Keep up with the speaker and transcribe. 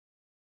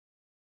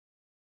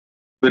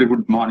Very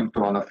good morning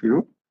to all of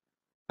you.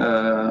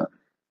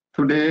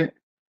 Today,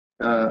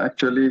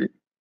 actually,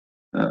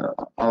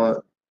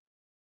 our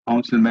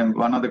council member,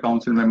 one of the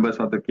council members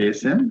of the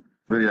KSM,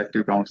 very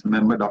active council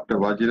member, Dr.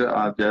 Wajira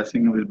R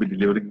Jayasinghe, will be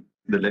delivering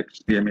the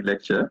CME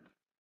lecture.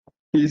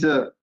 He's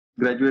a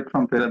graduate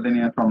from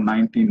Peradeniya from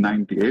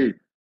 1998.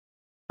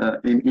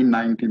 In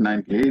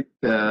 1998,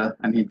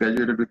 and he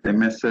graduated with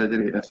MS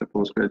Surgery as a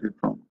postgraduate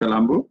from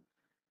Colombo,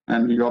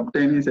 and he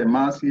obtained his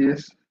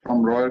MRCS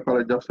from Royal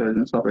College of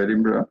Surgeons of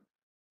Edinburgh,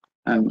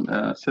 and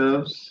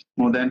serves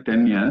more than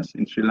 10 years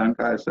in Sri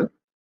Lanka as a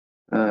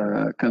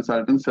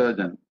consultant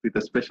surgeon with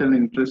a special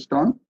interest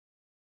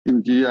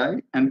in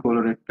GI and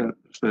colorectal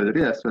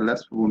surgery as well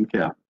as wound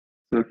care.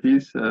 So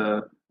he's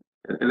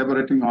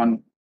elaborating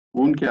on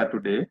wound care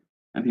today,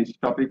 and his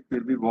topic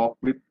will be walk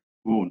with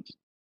wounds.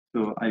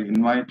 So I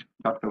invite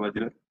Dr.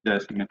 Wajira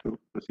Jayasinghe to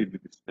proceed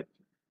with this lecture.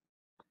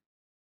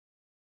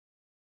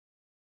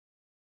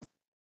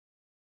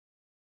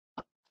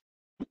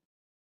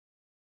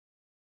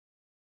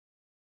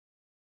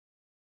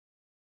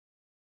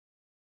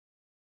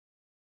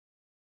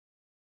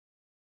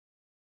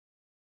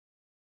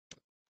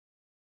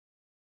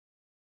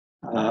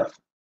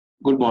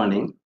 Good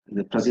morning,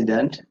 the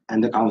President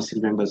and the Council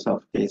members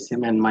of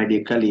KSM and my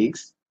dear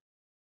colleagues.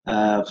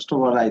 First of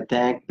all, I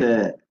thank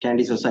the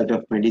Candy Society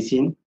of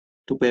Medicine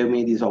to pay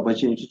me this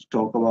opportunity to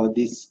talk about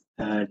this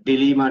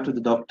dilemma to the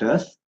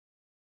doctors.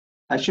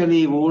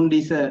 Actually, wound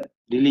is a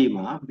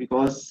dilemma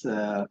because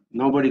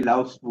nobody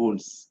loves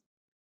wounds.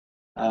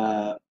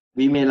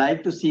 We may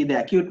like to see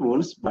the acute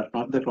wounds, but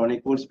not the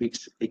chronic wounds,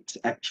 because it's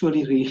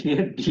actually really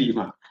a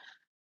dilemma.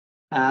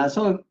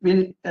 So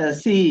we'll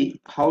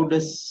see how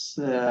does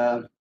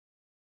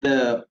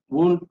the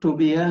wound to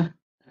be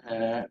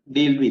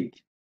deal with.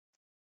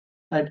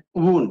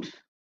 Wound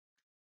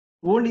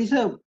is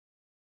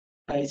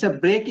a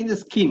break in the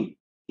skin.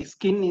 The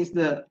skin is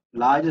the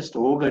largest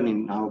organ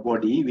in our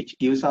body, which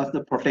gives us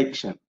the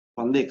protection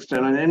from the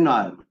external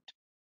environment,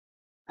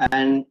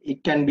 and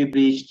it can be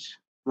breached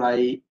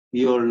by,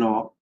 we all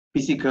know,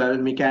 physical,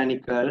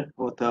 mechanical,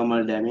 or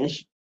thermal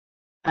damage.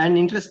 And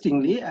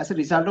interestingly, as a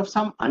result of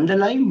some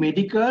underlying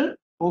medical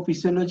or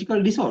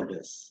physiological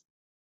disorders.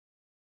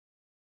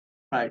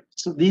 Right.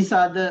 So these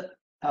are the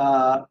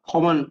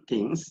common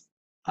things.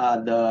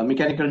 The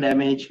mechanical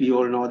damage, we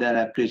all know there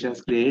are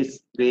abrasions,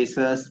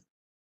 grazes,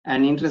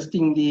 and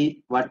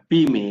interestingly, what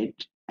we made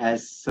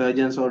as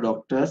surgeons or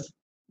doctors,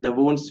 the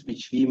wounds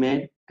which we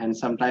made, and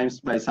sometimes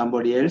by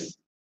somebody else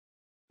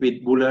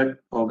with bullet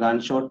or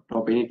gunshot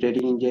or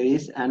penetrating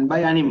injuries, and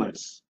by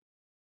animals.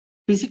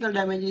 Physical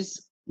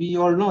damages, we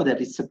all know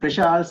that it's a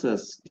pressure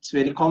ulcers. It's a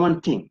very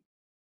common thing.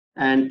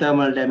 And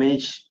thermal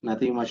damage,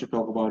 nothing much to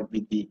talk about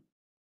with the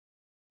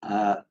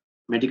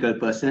medical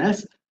personnel.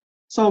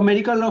 So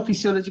medical or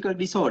physiological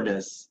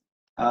disorders,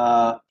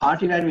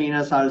 arterial and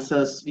venous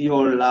ulcers, we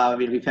all will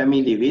be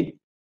familiar with.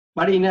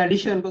 But in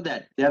addition to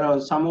that, there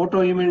are some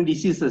autoimmune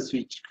diseases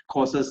which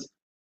causes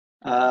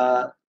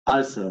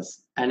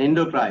ulcers, and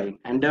endocrine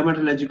and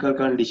dermatological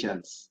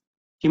conditions,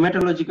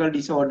 hematological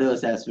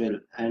disorders as well,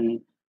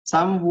 and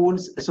some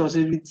wounds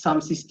associated with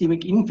some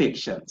systemic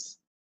infections,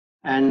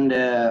 and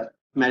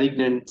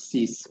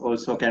malignancies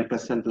also can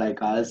present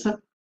like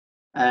ulcer,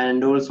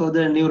 and also the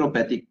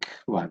neuropathic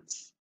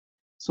ones.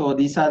 So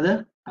these are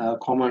the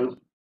common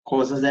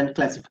causes and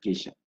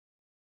classification.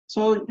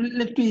 So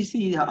let me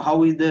see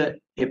how is the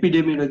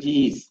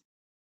epidemiology is.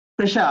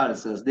 Pressure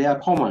ulcers, they are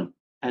common,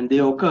 and they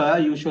occur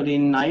usually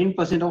in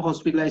 9% of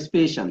hospitalized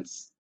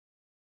patients.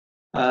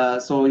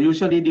 So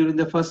usually during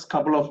the first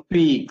couple of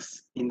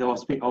weeks in the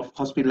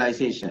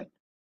hospitalization,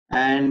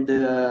 and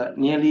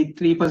nearly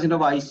 3%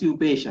 of ICU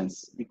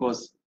patients,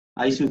 because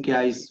ICU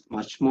care is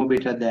much more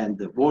better than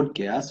the ward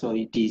care, so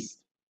it is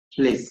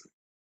less.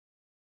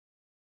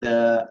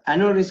 The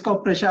annual risk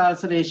of pressure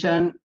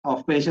ulceration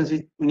of patients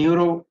with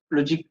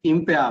neurologic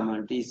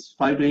impairment is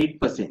 5 to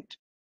 8%,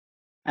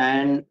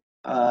 and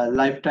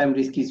lifetime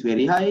risk is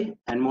very high,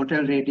 and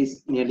mortality rate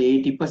is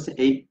nearly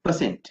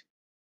 8%.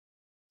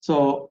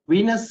 So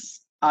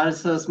venous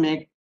ulcers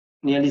make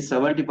nearly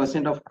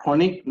 70% of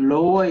chronic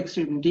lower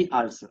extremity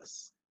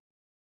ulcers.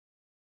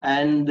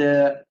 And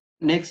the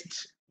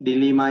next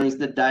dilemma is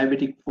the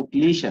diabetic foot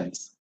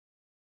lesions.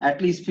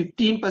 At least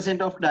 15%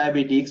 of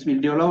diabetics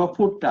will develop a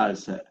foot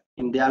ulcer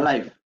in their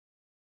life.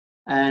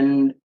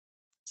 And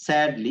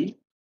sadly,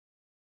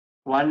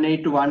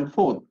 1/8 to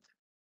 1/4,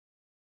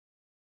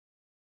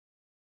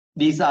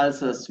 these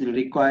ulcers will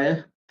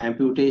require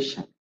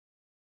amputation.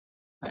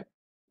 Right.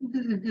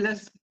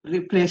 Let's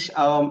refresh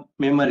our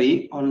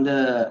memory on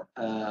the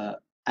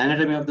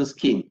anatomy of the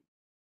skin.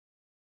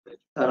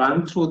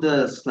 Run through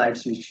the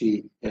slides which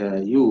we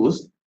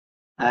used,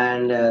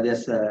 and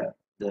there's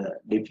the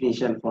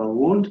definition for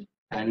wound,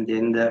 and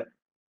then the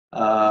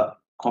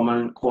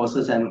common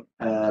causes and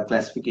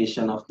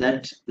classification of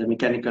that, the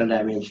mechanical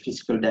damage,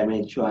 physical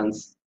damage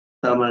ones,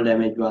 thermal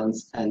damage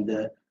ones, and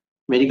the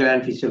medical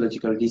and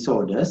physiological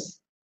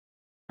disorders,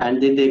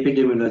 and then the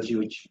epidemiology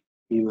which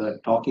we were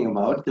talking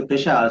about, the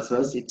pressure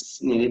ulcers,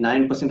 it's nearly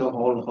 9% of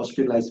all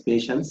hospitalized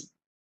patients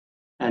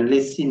and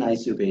less in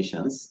ICU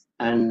patients.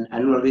 And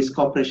annual risk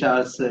of pressure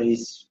ulcer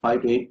is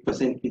 5 to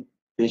 8% with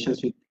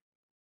patients with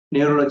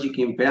neurologic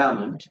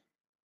impairment.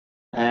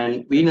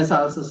 And venous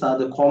ulcers are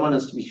the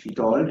commonest, which we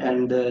told,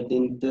 and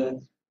then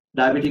the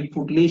diabetic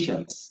foot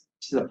lesions,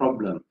 which is a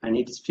problem. And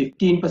it's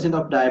 15%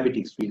 of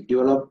diabetics will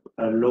develop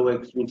a lower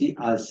extremity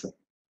ulcer.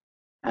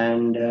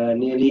 And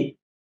nearly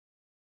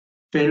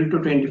 12 to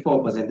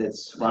 24%,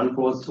 that's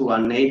 1/4 to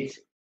 1/8,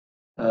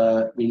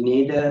 will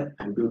need an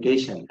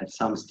amputation at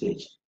some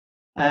stage.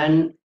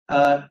 And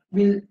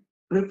we'll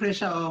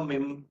refresh our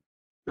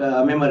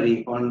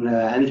memory on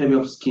anatomy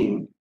of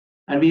skin.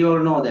 And we all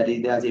know that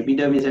there's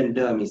epidermis and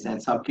dermis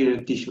and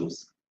subcutaneous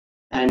tissues.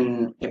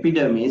 And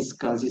epidermis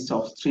consists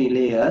of 3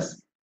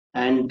 layers.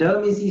 And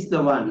dermis is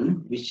the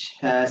one which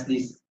has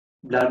these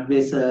blood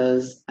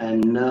vessels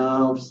and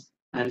nerves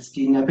and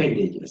skin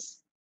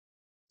appendages.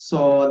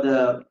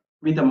 So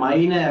with the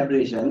minor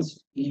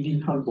abrasions, we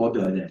did not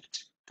bother that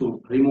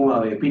to remove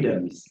our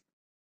epidermis.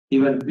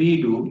 Even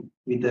we do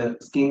with the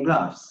skin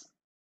grafts.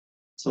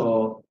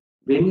 So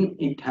when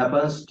it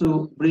happens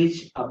to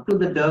reach up to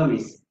the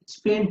dermis, it's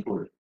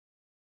painful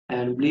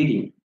and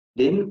bleeding.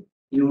 Then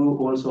you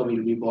also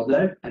will be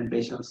bothered, and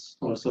patients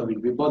also will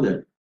be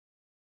bothered.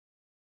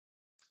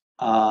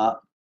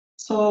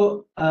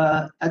 So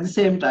at the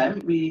same time,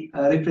 we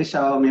refresh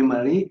our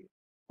memory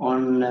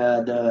on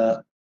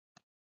the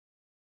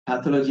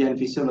pathology and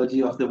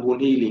physiology of the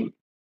wound healing.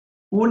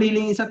 Wound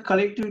healing is a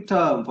collective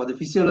term for the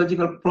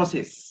physiological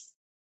process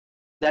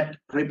that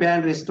repair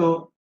and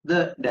restore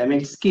the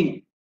damaged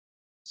skin.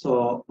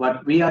 So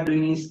what we are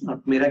doing is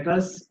not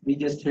miracles, we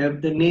just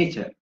help the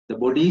nature, the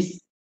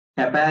body's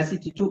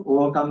capacity to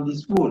overcome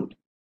this wound.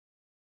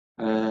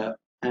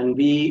 And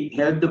we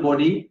help the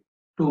body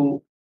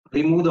to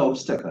remove the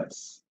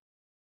obstacles.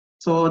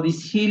 So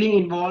this healing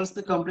involves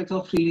the complex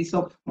of release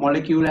of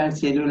molecular and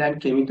cellular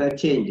and chemical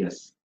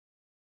changes,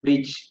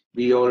 which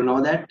we all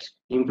know that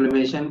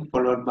inflammation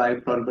followed by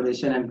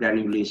proliferation and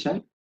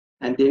granulation,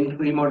 and then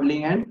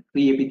remodeling and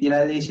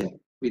re-epithelialization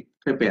with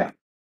repair.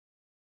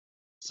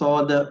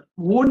 So the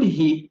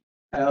wounding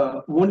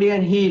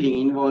and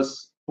healing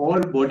involves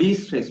whole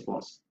body's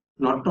response,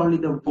 not only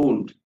the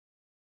wound.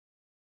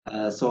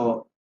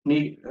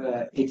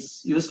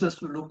 It's useless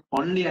to look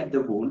only at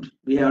the wound.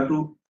 We have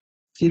to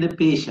see the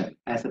patient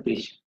as a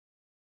patient.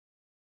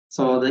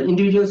 So the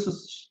individual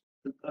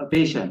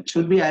patient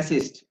should be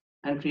assessed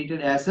and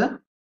treated as a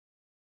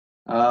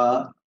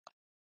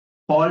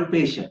whole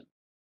patient.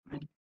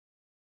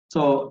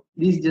 So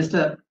this is just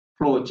a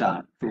flow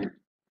chart to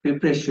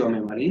refresh your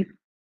memory.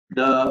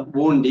 The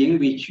wounding,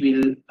 which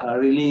will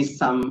release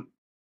some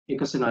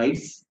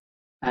eicosanoids,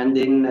 and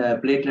then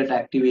platelet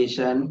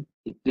activation,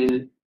 it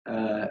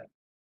will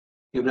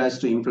give rise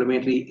to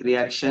inflammatory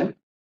reaction,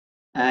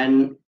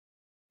 and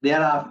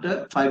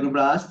thereafter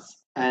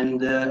fibroblasts and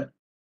the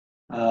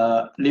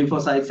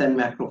lymphocytes and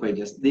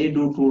macrophages, they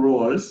do 2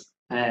 roles,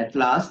 and at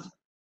last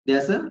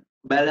there's a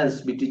balance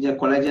between the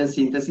collagen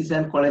synthesis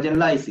and collagen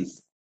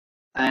lysis.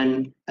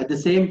 And at the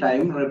same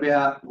time,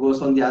 repair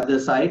goes on the other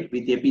side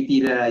with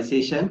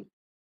epithelialization,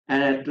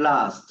 and at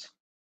last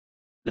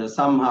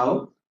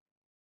somehow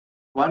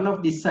one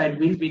of this side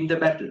will win the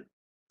battle.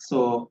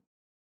 So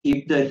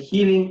if the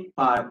healing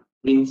part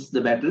wins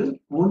the battle,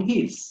 wound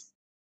heals.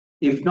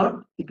 If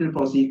not, it will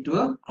proceed to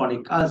a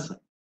chronic ulcer.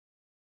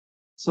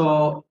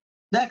 So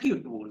the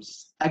acute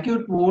wounds,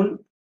 acute wound,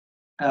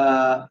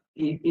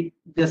 it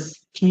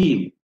just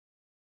heals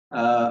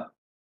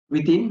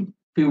within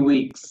few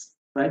weeks.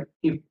 Right?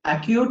 If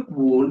acute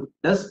wound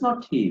does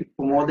not heal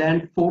for more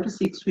than 4 to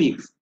 6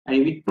 weeks, and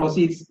if it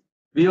proceeds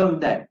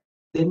beyond that,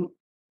 then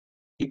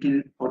it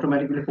will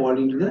automatically fall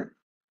into the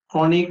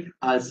chronic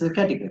ulcer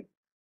category.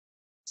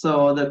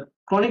 So the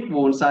chronic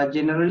wounds are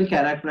generally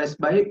characterized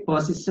by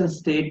persistent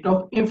state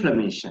of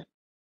inflammation.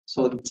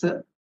 So it's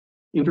an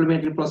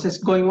inflammatory process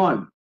going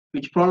on,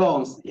 which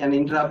prolongs and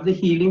interrupts the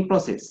healing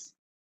process.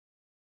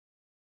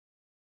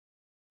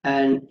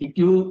 And it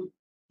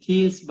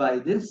heals by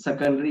the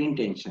secondary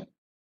intention.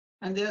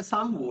 And there are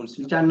some wounds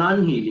which are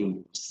non-healing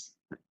wounds.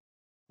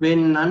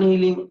 When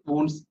non-healing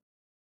wounds,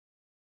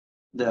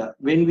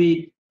 when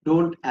we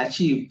don't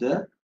achieve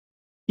the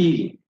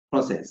healing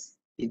process,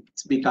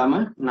 it's become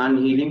a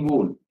non-healing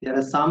wound. There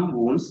are some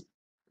wounds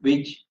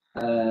which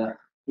will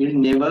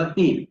never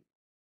heal.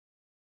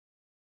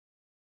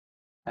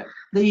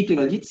 The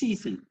etiology, it's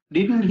easy,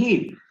 didn't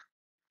heal.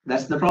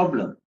 That's the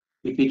problem.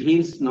 If it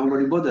heals,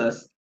 nobody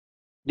bothers.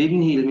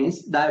 Didn't heal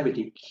means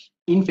diabetic,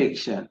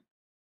 infection,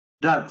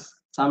 drugs,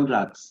 some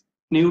drugs,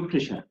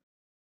 nutrition,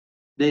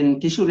 then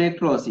tissue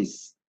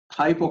necrosis,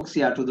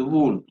 hypoxia to the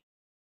wound,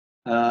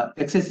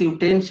 excessive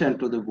tension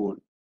to the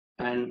wound,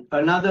 and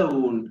another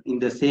wound in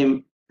the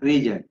same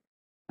region.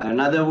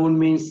 Another wound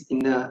means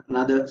in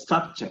another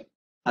structure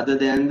other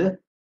than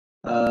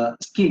the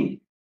skin,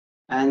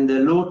 and the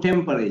low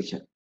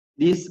temperature.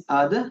 These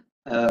are the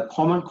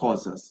common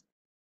causes.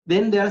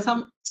 Then there are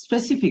some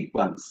specific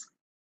ones.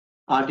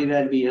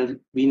 arterial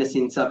venous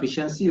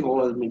insufficiency,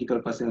 all medical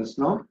personnel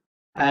know,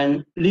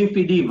 and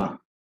lymphedema.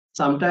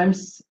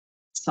 Sometimes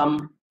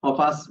some of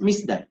us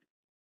miss that.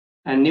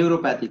 And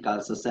neuropathic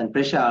ulcers and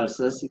pressure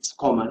ulcers, it's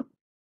common.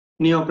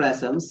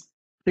 Neoplasms.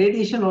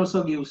 Radiation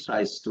also gives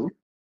rise to.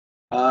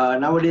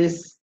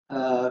 Nowadays,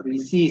 we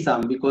see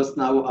some because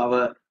now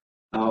our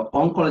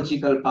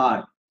oncological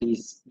part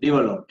is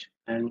developed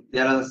and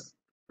there are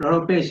a lot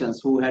of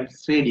patients who had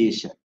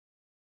radiation.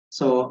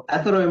 So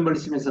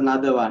atheroembolism is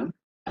another one,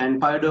 and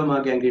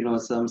pyedoma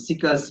gangrenosum,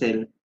 sickle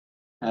cell,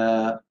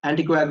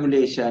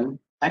 anticoagulation,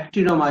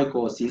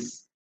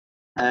 actinomycosis,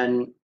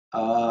 and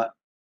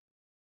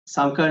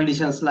some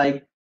conditions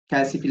like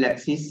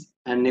calciphylaxis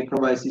and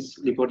necrobiosis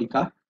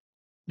lipotica.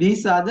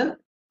 These are the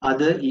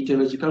other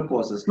etiological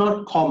causes,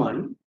 not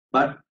common,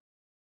 but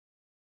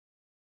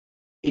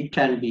it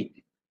can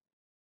be.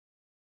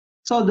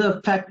 So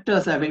the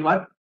factors,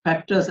 what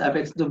factors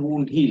affects the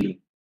wound healing?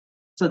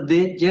 So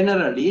they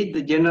generally,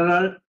 the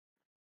general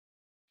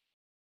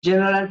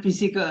and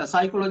physical,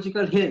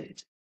 psychological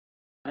health,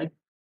 right?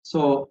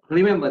 So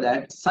remember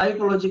that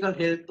psychological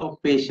health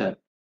of patient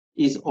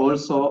is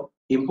also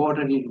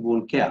important in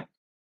wound care.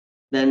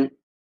 Then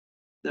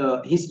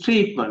his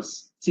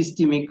treatments,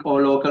 systemic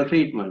or local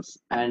treatments,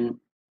 and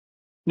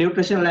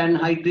nutritional and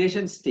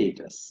hydration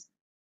status,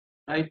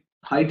 right?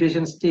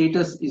 Hydration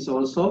status is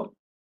also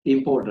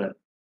important.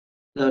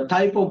 The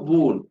type of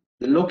wound,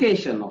 the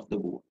location of the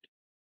wound,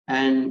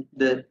 and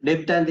the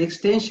depth and the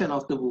extension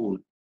of the wound,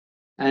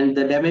 and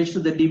the damage to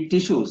the deep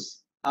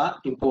tissues are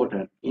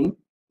important in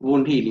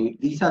wound healing.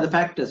 These are the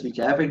factors which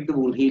affect the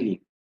wound healing.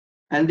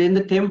 And then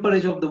the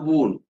temperature of the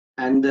wound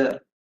and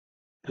the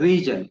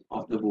region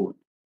of the wound.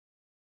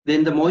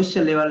 Then the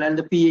moisture level and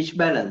the pH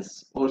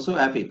balance also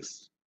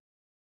affects.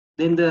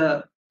 Then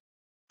the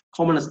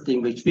commonest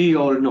thing which we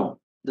all know,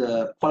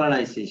 the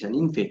colonization,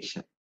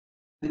 infection.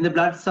 Then the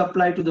blood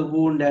supply to the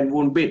wound and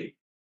wound bed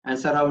and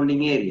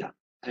surrounding area,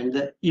 and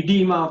the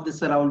edema of the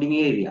surrounding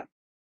area.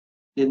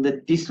 Then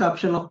the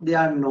disruption of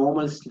their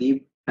normal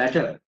sleep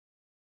pattern,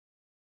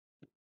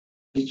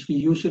 which we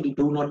usually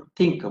do not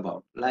think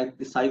about, like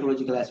the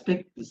psychological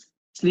aspect. This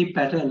sleep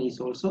pattern is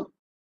also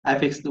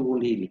affects the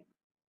wound healing.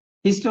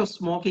 History of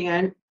smoking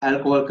and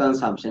alcohol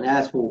consumption.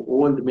 As for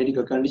all the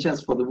medical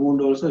conditions, for the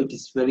wound also, it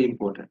is very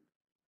important.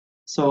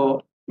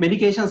 So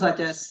medications such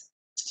as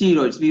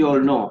steroids, we all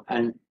know,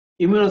 and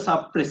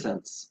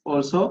immunosuppressants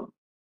also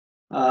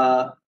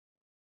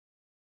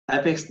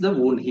affects the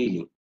wound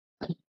healing.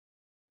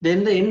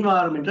 Then the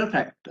environmental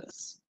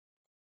factors.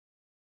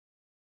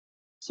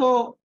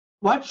 So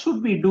what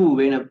should we do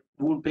when a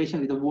wound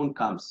patient with a wound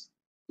comes?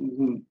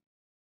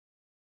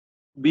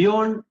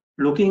 Beyond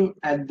looking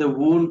at the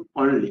wound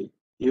only,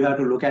 you have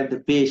to look at the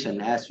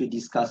patient, as we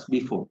discussed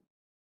before.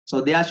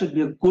 So there should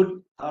be a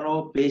good,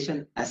 thorough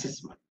patient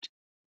assessment,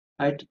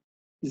 right?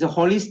 It's a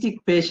holistic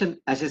patient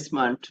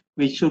assessment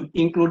which should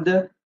include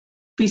the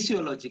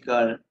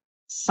physiological,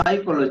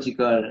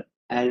 psychological,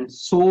 and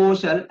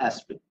social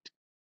aspect,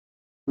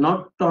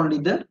 not only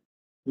the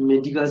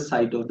medical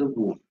side of the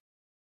wound.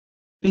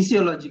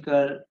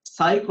 Physiological,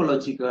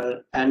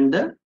 psychological, and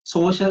the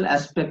social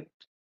aspect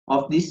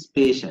of this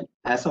patient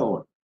as a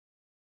whole.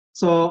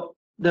 So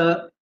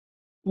the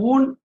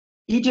wound,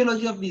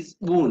 etiology of this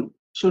wound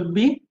should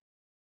be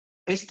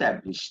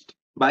established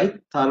by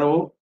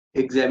thorough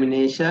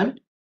examination,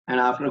 and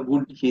after a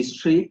good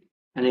history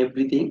and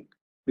everything,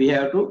 we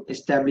have to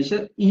establish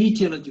an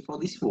etiology for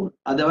this wound.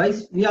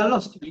 Otherwise, we are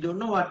lost. We don't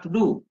know what to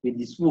do with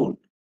this wound.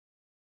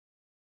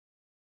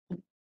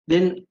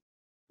 Then,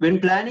 when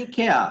planning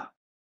care,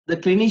 the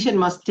clinician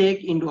must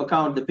take into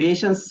account the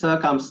patient's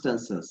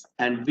circumstances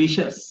and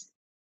wishes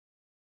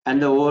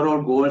and the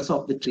overall goals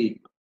of the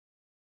treatment.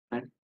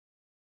 Right?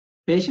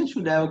 Patient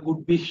should have a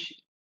good wish.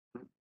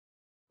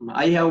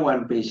 I have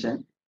one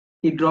patient,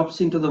 he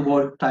drops into the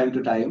ward time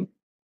to time.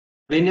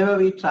 Whenever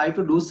we try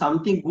to do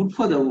something good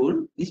for the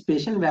wound, this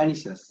patient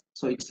vanishes.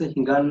 So it's a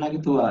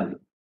hingannagi tuwali.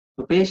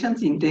 The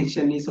patient's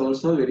intention is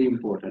also very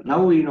important.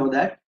 Now we know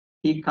that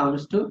he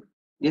comes to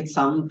get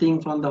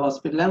something from the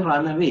hospital and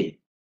run away.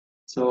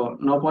 So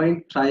no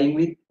point trying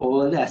with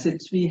all the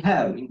assets we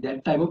have in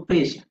that type of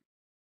patient.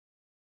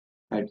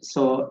 Right.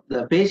 So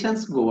the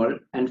patient's goal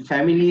and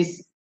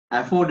family's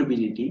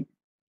affordability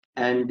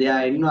and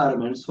their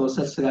environment,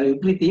 social,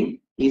 everything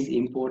is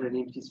important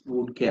in this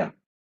wound care.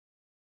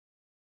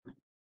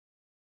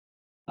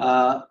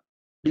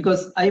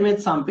 Because I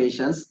met some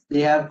patients,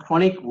 they have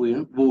chronic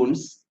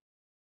wounds.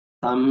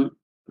 Some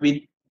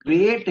with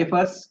great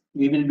efforts,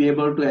 we will be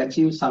able to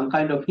achieve some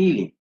kind of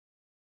healing.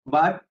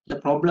 But the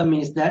problem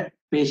is that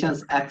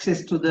patients'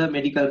 access to the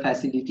medical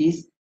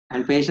facilities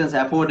and patients'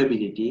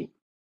 affordability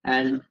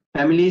and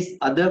families'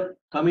 other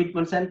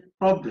commitments and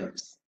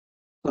problems.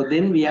 So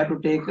then we have to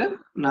take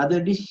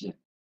another decision.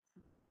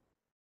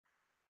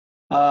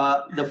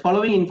 The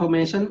following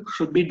information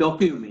should be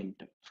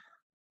documented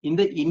in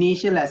the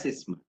initial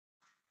assessment.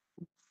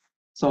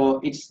 So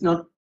it's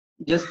not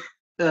just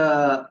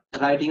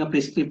writing a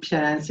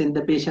prescription and send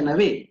the patient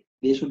away.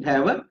 They should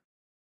have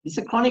it's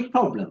a chronic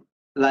problem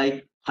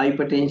like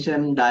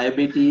hypertension,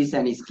 diabetes,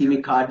 and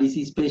ischemic heart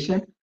disease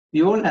patient,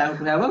 we all have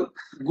to have a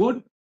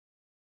good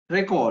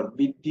record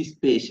with this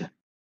patient.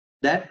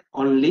 That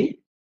only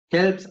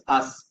helps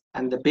us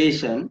and the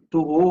patient to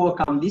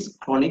overcome this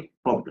chronic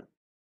problem.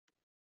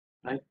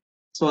 Right?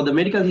 So the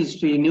medical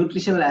history,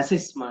 nutritional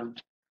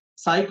assessment,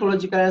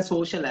 psychological and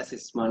social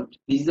assessment,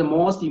 this is the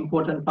most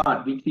important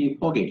part which we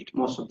forget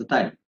most of the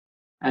time,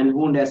 and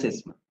wound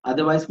assessment.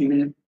 Otherwise, we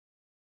will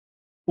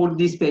put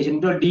this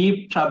patient into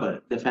deep trouble,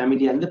 the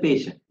family and the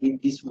patient,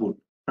 with this wound.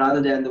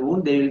 Rather than the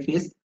wound, they will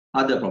face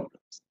other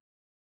problems.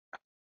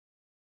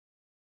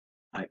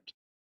 Right.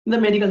 The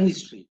medical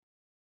history,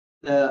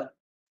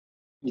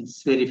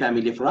 it's very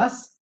familiar for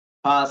us.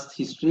 Past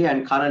history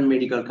and current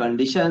medical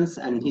conditions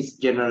and his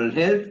general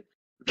health,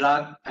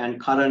 drug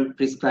and current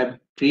prescribed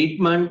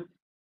treatment,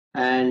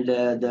 and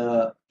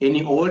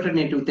any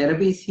alternative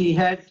therapies he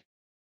had,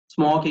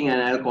 smoking and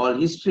alcohol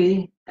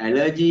history,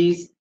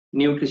 allergies,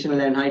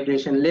 nutritional and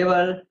hydration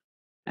level,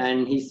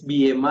 and his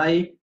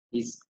BMI,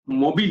 his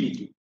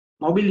mobility.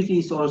 Mobility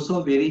is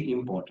also very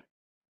important.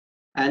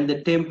 And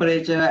the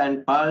temperature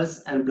and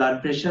pulse and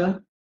blood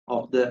pressure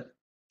of the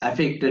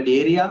affected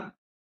area.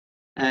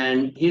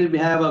 And he'll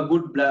have a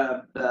good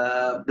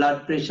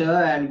blood pressure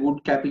and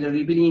good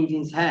capillary bleeding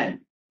in his hand,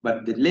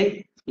 but the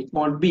leg, it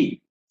won't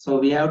be. So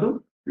we have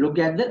to look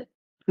at the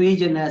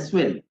region as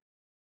well.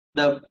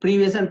 The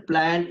previous and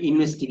planned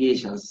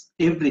investigations,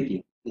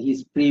 everything,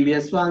 his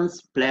previous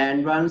ones,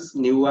 planned ones,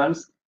 new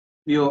ones,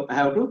 we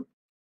have to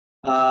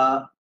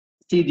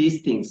see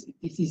these things.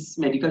 This is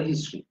medical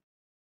history.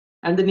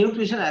 And the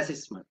nutritional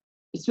assessment,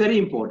 it's very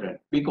important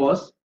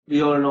because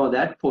we all know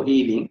that for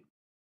healing,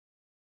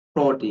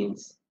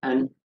 proteins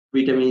and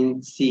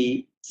vitamin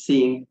C,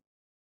 zinc,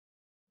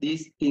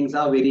 these things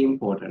are very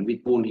important with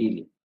wound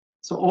healing.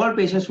 So all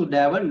patients should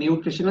have a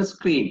nutritional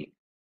screening.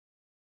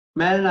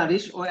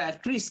 Malnourished or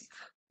at-risk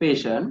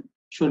patient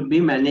should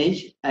be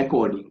managed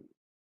accordingly.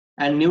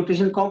 And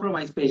nutrition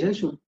compromised patients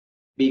should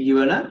be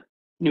given a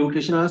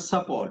nutritional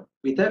support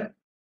with a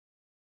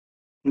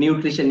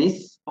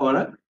nutritionist or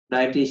a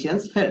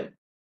dietitian's help.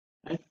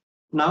 Right?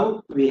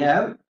 Now we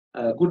have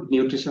a good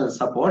nutritional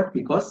support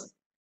because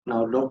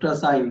now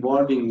doctors are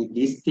involving with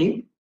this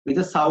thing with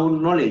a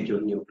sound knowledge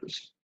of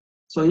nutrition.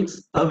 So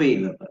it's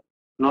available,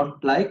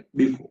 not like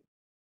before.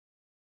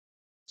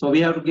 So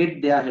we have to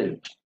get their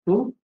help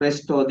to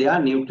restore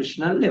their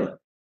nutritional level.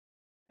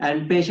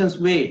 And patient's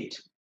weight,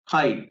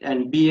 height,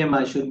 and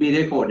BMI should be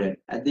recorded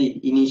at the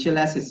initial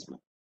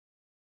assessment.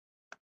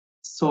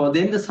 So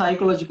then the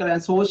psychological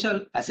and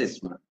social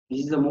assessment.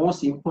 This is the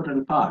most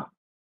important part.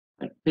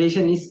 The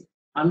patient is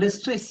under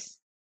stress,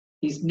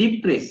 is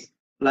depressed,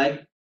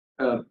 like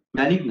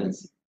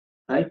malignancy,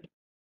 right?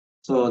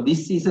 So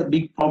this is a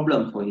big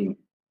problem for him.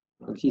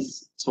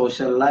 His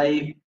social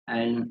life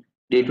and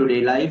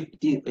day-to-day life,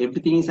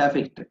 everything is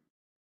affected.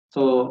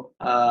 So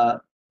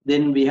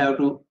then we have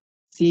to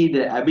see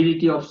the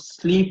ability of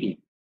sleeping,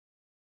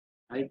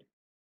 right?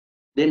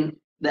 Then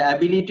the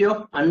ability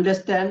of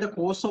understand the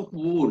cause of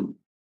wound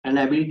and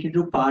ability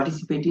to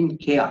participate in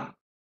care.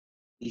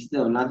 This is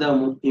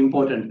another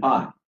important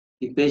part.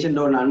 If patient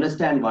don't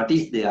understand what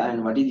is there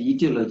and what is the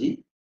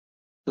etiology,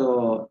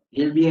 so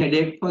he'll be a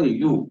headache for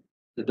you,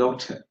 the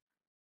doctor.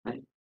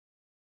 Right?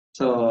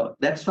 So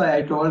that's why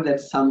I told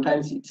that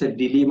sometimes it's a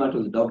dilemma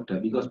to the doctor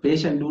because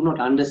patient do not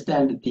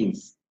understand the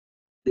things.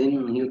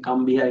 Then he'll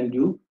come behind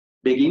you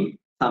begging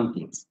some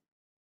things.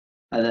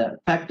 The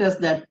factors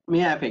that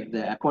may affect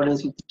the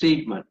accordance with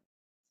treatment,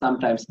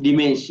 sometimes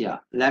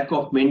dementia, lack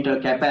of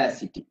mental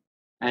capacity,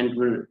 and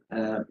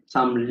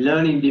some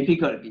learning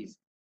difficulties.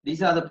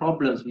 These are the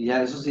problems we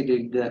have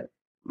associated with the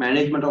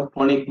management of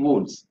chronic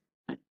wounds.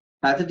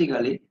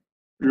 Pathetically,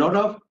 a lot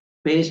of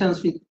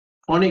patients with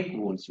chronic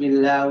wounds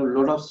will have a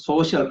lot of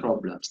social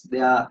problems.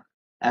 Their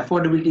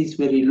affordability is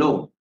very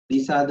low.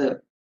 These are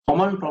the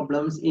common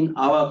problems in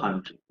our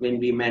country when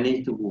we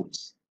manage the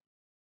wounds.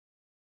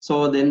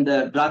 So then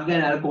the drug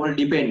and alcohol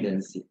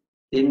dependency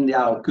in their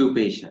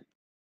occupation,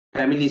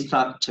 family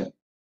structure,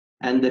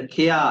 and the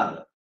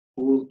care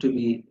who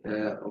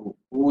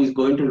is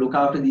going to look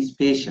after this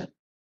patient.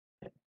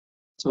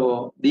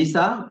 So these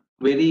are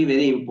very,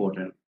 very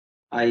important.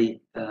 I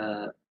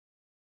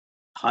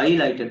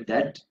highlighted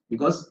that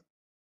because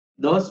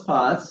those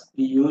parts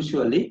we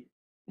usually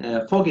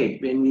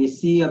forget when we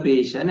see a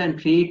patient and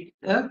treat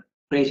a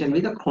patient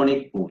with a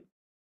chronic wound.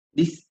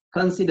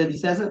 Consider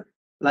this as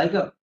like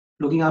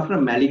looking after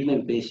a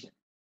malignant patient.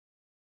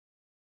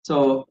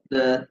 So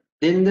then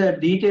the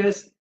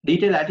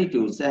detailed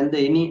attitudes and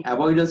any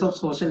avoidance of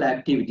social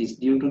activities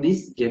due to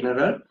this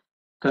general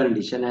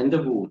condition and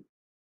the wound.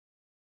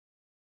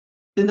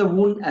 Then the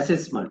wound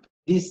assessment.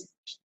 These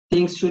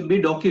things should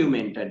be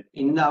documented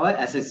in our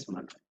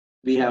assessment.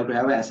 We have to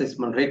have an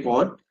assessment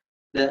record.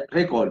 The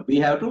record we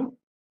have to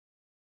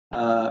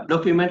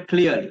document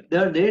clearly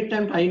the date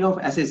and time of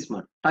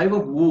assessment, type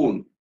of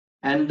wound,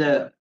 and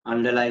the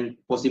underlying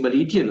possible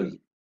etiology.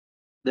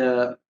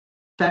 The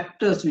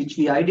factors which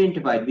we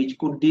identified which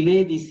could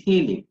delay this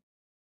healing,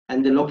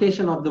 and the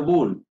location of the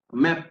wound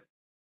map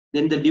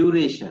then the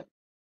duration,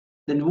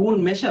 then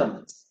wound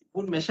measurements.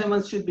 Wound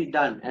measurements should be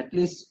done at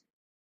least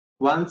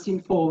once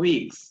in 4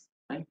 weeks.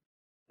 Right?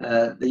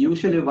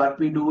 Usually what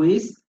we do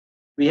is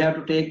we have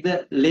to take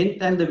the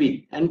length and the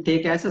width and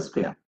take as a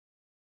square.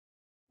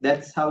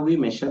 That's how we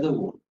measure the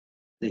wound.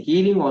 The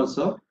healing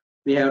also,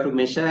 we have to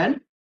measure and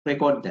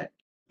record that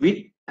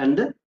width and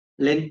the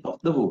length of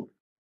the wound.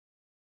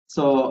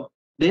 So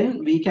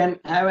then we can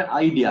have an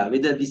idea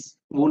whether this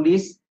wound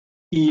is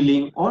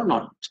healing or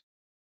not.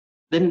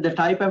 Then the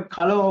type and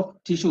color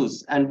of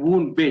tissues and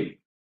wound bed,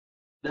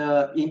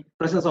 the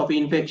presence of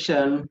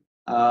infection,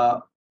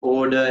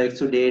 odor,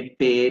 exudate,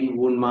 pain,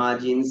 wound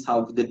margins,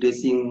 how the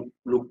dressing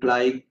look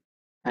like,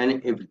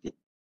 and everything.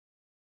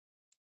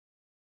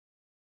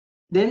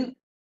 Then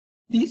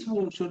these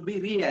wounds should be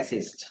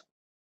reassessed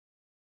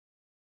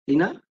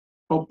in a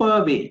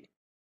proper way.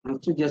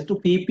 Not just to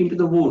peep into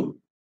the wound.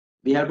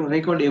 We have to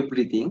record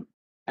everything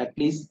at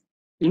least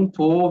in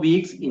 4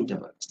 weeks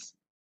intervals.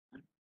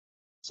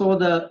 So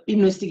the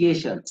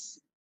investigations,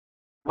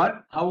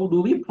 how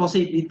do we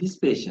proceed with this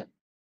patient?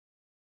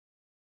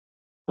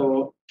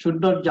 So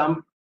should not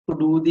jump to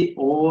do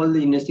all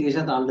the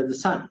investigations under the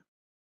sun.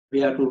 We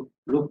have to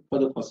look for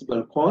the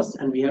possible cause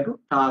and we have to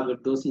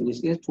target those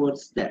investigations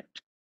towards that.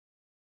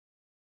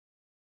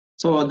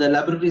 So the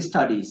laboratory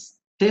studies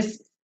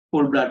test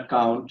full blood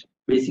count,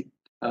 basic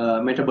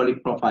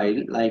metabolic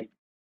profile like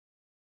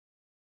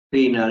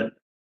renal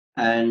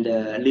and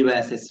liver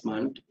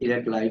assessment,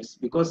 electrolytes,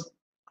 because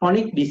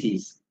chronic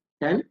disease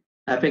can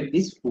affect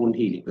this wound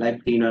healing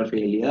like renal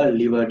failure,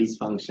 liver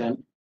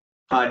dysfunction,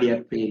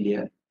 cardiac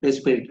failure,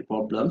 respiratory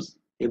problems,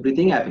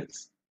 everything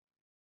affects.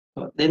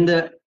 So then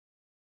the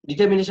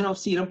determination of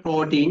serum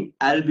protein,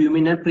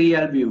 albumin and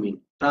pre-albumin,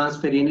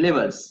 transferrin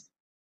levels.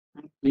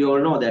 We all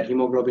know that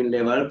hemoglobin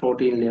level,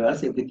 protein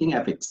levels, everything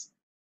affects.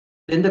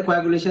 Then the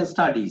coagulation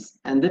studies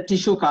and the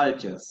tissue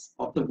cultures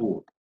of the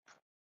wound.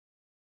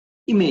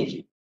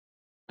 Imaging,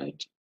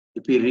 right?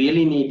 If we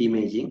really need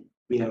imaging,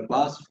 we have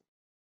class.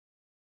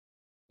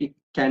 It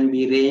can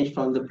be ranged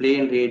from the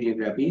plain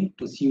radiography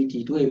to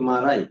CT to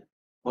MRI,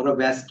 or a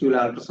vascular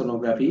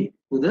ultrasonography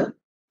to the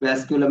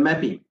vascular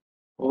mapping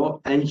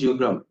or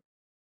angiogram.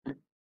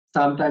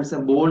 Sometimes a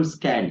bone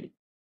scan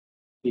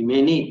we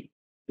may need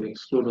to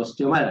exclude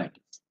osteomyelitis.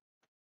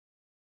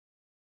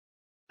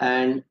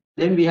 And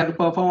then we have to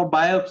perform a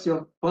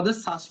biopsy for the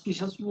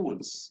suspicious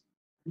wounds.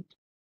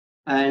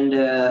 And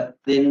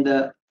then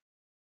the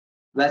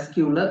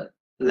vascular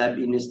lab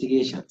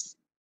investigations.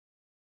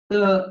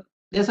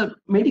 There's a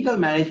medical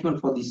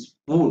management for this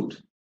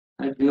wound.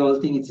 And we all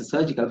think it's a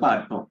surgical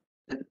part. No,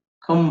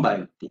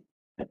 combined thing.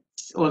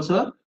 It's also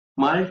a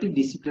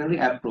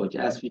multidisciplinary approach,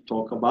 as we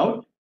talked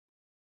about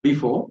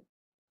before.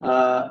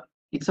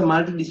 It's a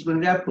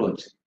multidisciplinary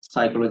approach.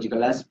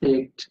 Psychological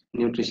aspect,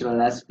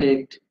 nutritional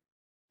aspect,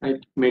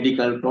 right?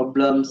 Medical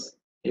problems,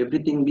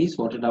 everything be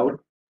sorted out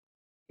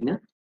in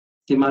a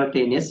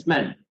simultaneous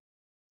manner.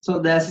 So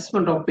the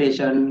assessment of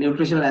patient,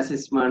 nutritional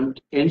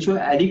assessment, ensure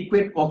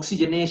adequate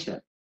oxygenation.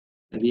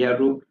 We have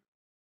to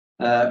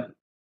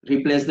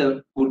replace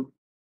the good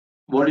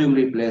volume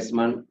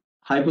replacement.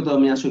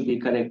 Hypothermia should be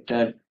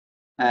corrected,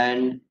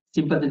 and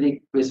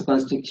sympathetic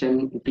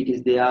vasoconstriction, if it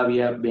is there, we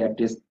have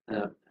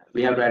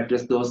to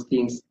address those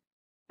things,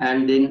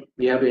 and then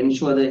we have to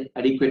ensure the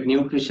adequate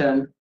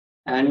nutrition,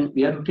 and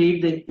we have to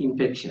treat the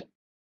infection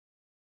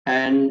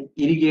and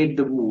irrigate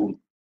the wound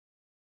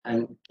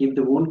and keep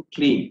the wound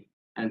clean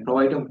and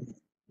provide a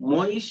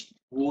moist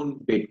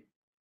wound bed.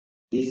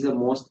 This is the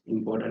most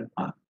important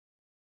part.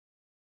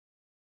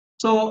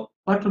 So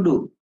what to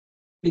do?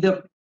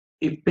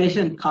 If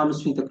patient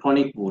comes with a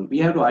chronic wound, we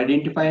have to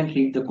identify and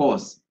treat the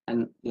cause.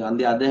 And on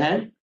the other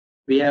hand,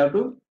 we have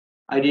to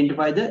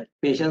identify the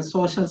patient's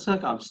social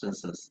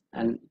circumstances.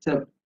 And it's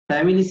a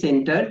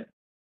family-centered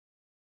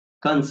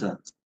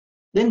concerns.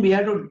 Then we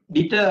have to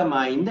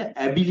determine the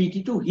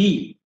ability to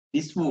heal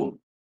this wound.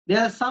 There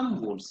are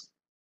some wounds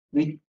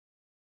which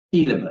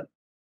healable.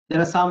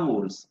 There are some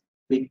wounds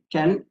which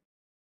can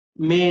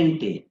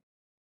maintain,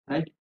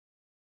 right?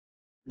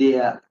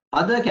 The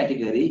other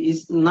category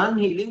is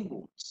non-healing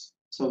wounds.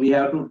 So we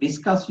have to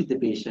discuss with the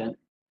patient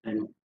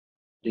and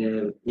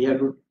we have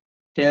to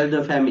tell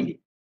the family,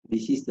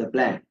 this is the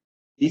plan.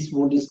 This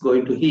wound is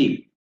going to heal.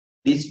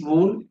 This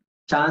wound,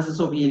 chances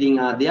of healing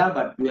are there,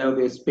 but we have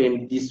to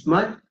spend this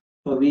much.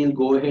 So we'll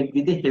go ahead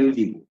with the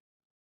healthy wound.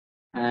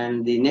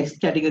 And the next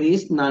category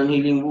is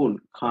non-healing wound,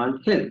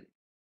 can't help,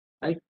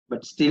 right?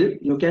 But still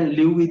you can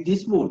live with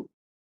this wound.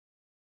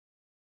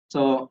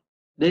 So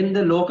then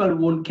the local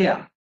wound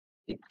care,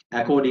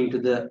 according to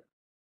the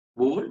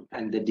wound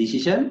and the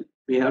decision,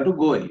 we have to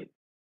go ahead.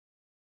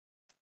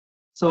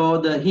 So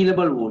the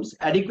healable wounds,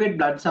 adequate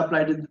blood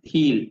supply to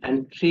heal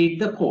and treat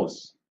the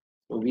cause.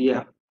 So we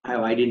have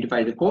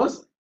identified the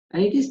cause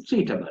and it is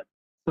treatable.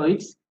 So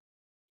it's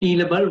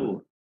healable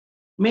wound,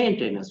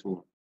 maintenance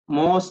wound.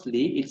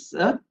 Mostly it's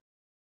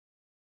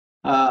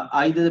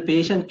either the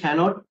patient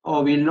cannot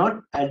or will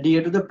not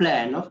adhere to the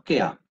plan of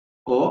care,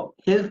 or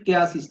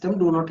healthcare system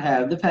do not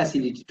have the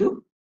facility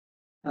to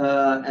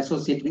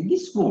associated with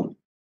this wound.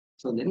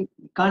 So then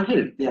we can't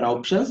help. There are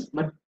options,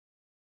 but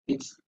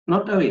it's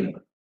not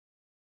available.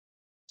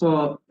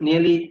 So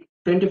nearly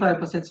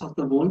 25% of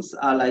the wounds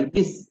are like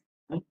this.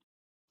 Right?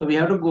 So we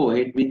have to go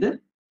ahead with the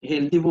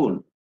healthy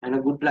wound and a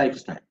good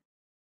lifestyle.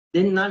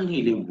 Then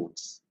non-healing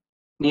wounds.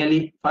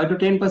 Nearly 5 to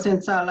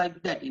 10% are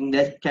like that in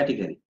that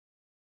category.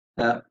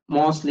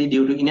 Mostly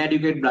due to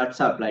inadequate blood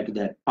supply to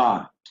that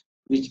part,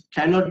 which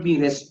cannot be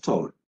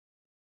restored,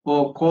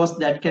 or cause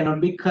that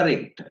cannot be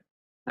corrected.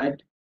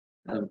 Right?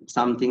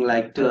 Something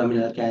like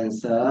terminal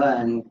cancer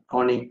and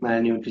chronic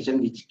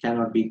malnutrition, which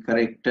cannot be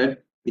corrected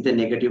with a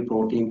negative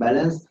protein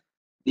balance.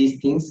 These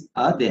things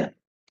are there.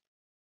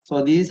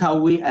 So this is how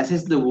we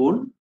assess the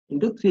wound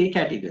into 3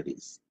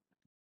 categories.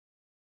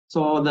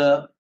 So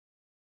the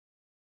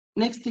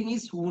next thing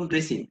is wound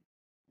dressing.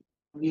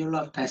 We all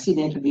are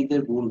fascinated with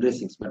the wound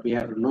dressings, but we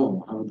have to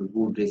know how the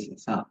wound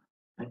dressings are.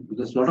 Right?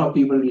 Because a lot of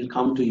people will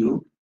come to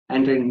you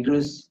and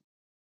introduce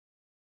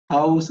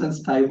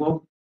thousands type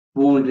of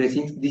wound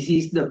dressings. This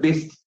is the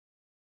best.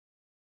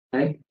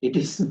 Right? It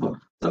is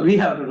so we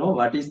have to know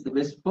what is the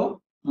best for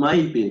my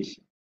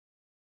patient.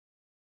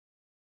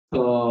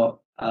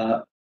 So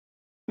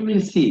we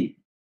will see.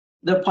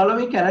 The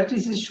following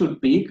characteristics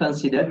should be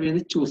considered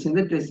when choosing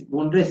the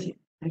wound dressing.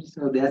 Right?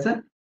 So there's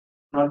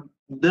not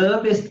the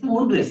best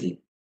wound dressing.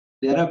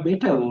 There are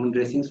better wound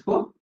dressings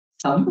for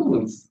some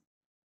wounds.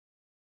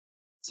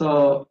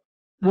 So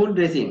wound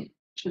dressing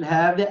should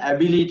have the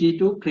ability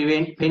to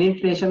prevent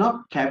penetration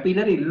of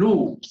capillary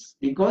loops,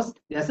 because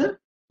there's a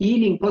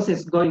healing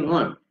process going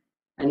on.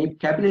 And if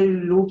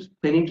capillary loops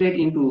penetrate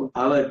into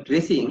our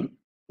dressing,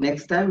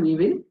 next time we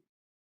will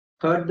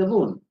hurt the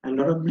wound and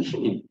lot of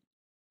bleeding.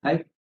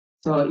 Right?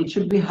 So it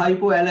should be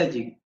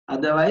hypoallergic.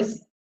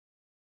 Otherwise,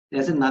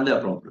 there's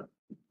another problem.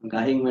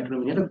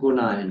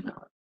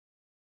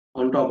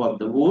 On top of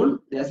the wound,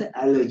 there's an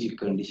allergic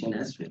condition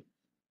as well.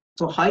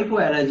 So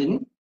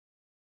hypoallergenic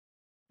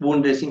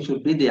wound dressing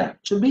should be there.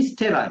 Should be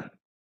sterile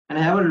and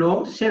have a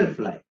long shelf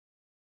life.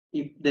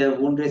 If the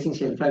wound dressing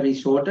shelf life is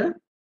shorter,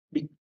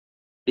 be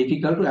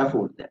difficult to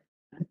afford that.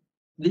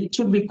 It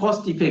should be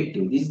cost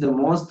effective. This is the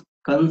most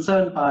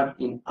concerned part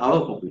in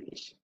our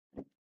population.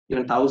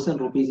 Even 1,000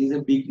 rupees is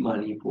a big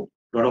money for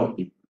a lot of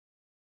people.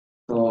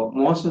 So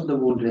most of the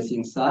wound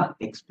dressings are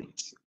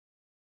expensive.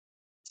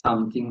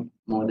 Something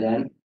more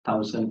than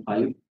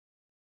 1,500,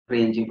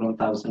 ranging from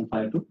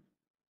 1,500 to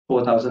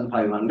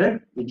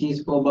 4,500, which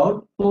is for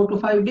about 4 to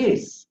 5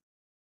 days.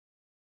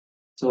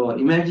 So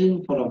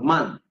imagine for a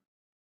month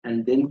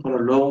and then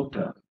for a long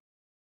term,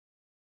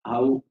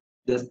 how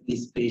does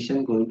this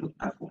patient going to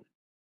afford?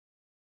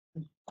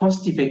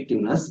 Cost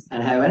effectiveness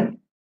and have an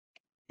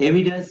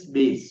evidence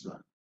based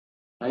one,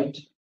 right?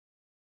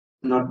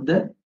 Not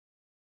the,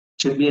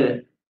 should be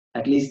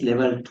at least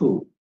level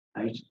 2,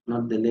 right?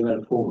 Not the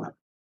level 4 one.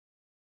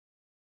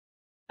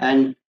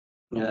 And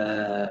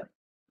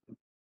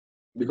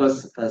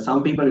because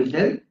some people will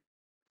tell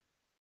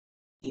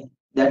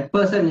that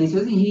person is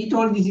using, he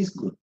told this is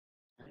good.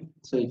 Right?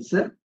 So it's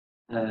a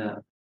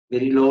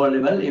very lower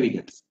level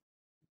evidence.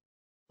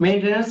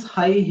 Maintain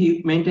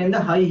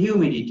the high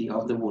humidity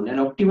of the wound and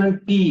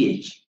optimal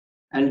pH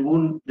and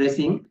wound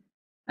dressing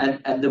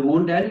at the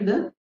wound and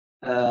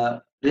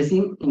the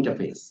dressing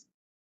interface.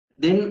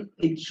 Then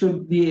it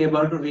should be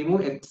able to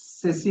remove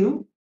excessive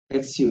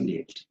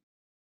exudate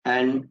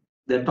and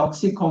the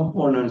toxic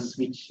components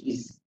which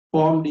is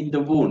formed in the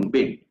wound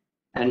bed,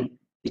 and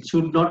it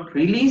should not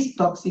release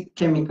toxic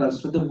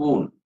chemicals to the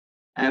wound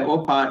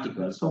or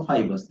particles or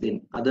fibers.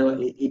 Then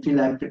otherwise it will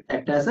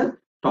act as a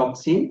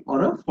toxin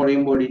or a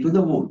foreign body to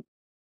the wound,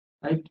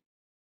 right?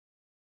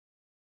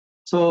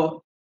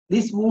 So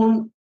this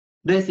wound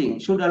dressing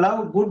should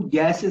allow good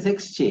gaseous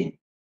exchange,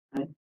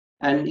 right?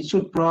 And it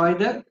should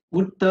provide a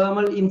good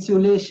thermal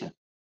insulation,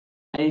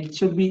 and it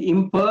should be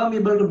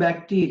impermeable to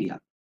bacteria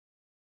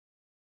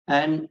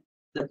and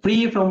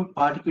free from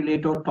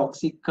particulate or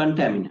toxic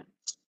contaminants,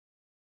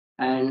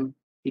 and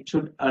it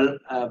should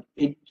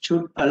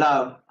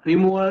allow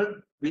removal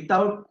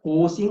without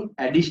causing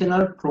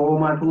additional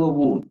trauma to a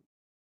wound.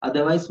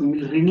 Otherwise, we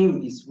will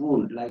renew this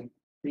wound like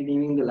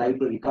renewing the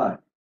library card.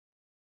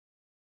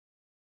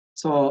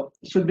 So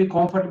it should be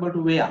comfortable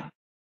to wear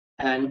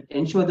and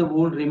ensure the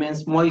wound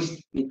remains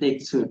moist with the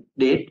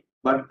exudate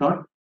but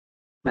not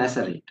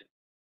macerate.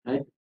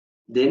 Right?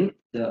 Then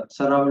the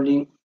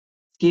surrounding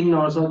skin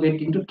also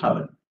get into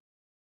trouble.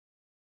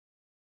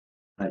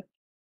 Right.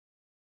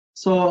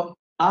 So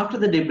after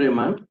the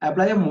debridement,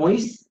 apply a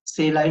moist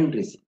saline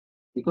dressing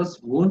because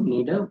wound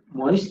need a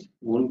moist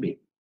wound bed.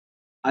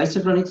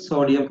 Isotonic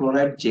sodium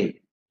chloride gel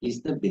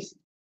is the best.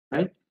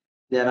 Right?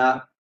 There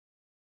are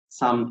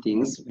some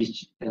things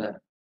which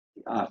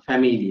are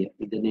familiar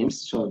with the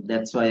names, so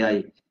that's why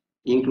I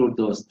include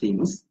those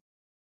things.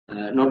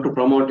 Not to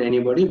promote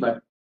anybody,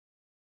 but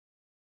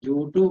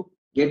you to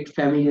get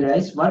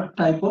familiarized what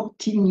type of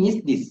thing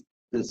is this,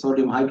 the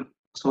sodium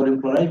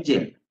chloride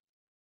gel.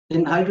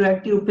 Then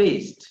hydroactive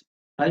paste,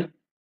 right?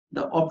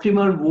 The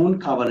optimal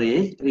wound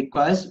coverage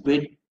requires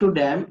wet to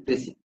damp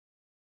dressing,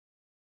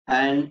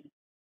 and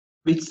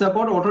which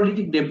support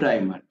autolytic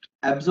debridement,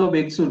 absorb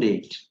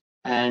exudate,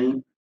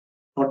 and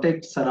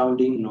protect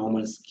surrounding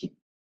normal skin.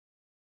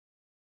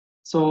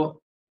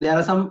 So there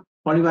are some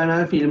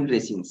polyvinyl film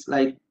dressings,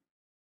 like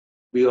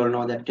we all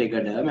know that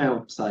Tegaderm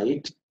and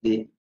Opsite,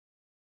 they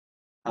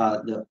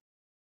are the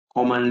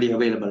commonly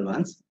available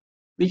ones,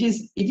 it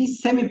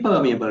is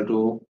semi-permeable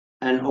to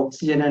an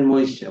oxygen and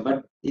moisture,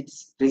 but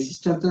it's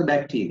resistant to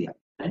bacteria.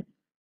 Right?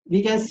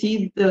 We can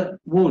see the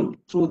wound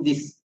through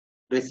this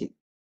dressing.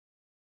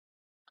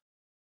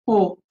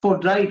 For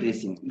dry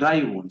dressing,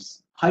 dry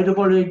wounds,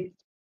 hydrocolloid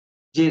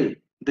gel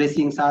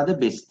dressings are the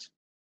best.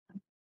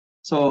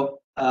 So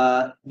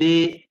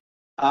they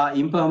are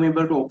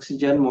impermeable to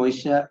oxygen,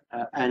 moisture,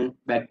 and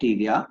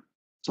bacteria.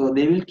 So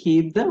they will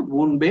keep the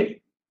wound bed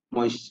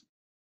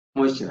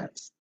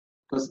moisturized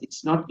because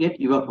it's not get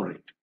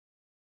evaporate.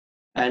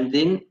 And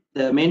then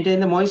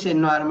maintain the moist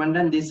environment,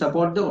 and they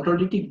support the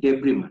autolytic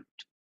debridement.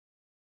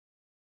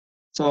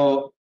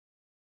 So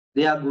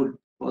they are good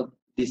for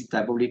this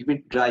type of little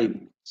bit dry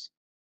wounds.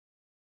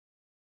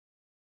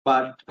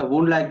 But a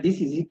wound like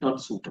this is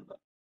not suitable.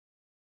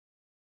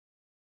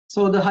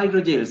 So the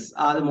hydrogels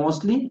are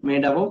mostly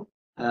made up of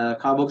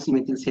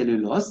carboxymethyl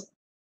cellulose,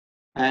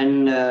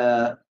 and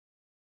the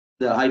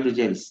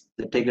hydrogels,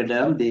 the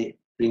Tegaderm, they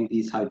bring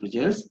these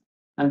hydrogels,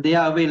 and they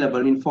are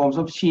available in forms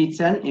of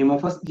sheets and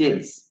amorphous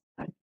gels.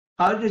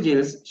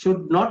 Hydrogels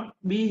should not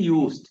be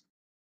used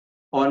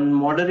on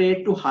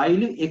moderate to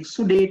highly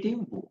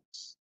exudating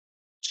wounds.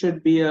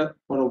 Should be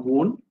for a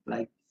wound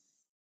like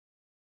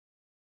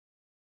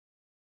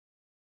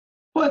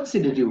for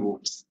exudative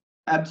wounds.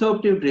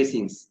 Absorptive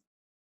dressings,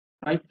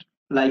 right,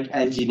 like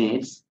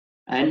alginates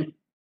and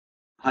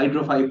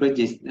hydrofiber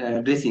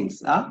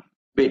dressings are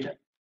better.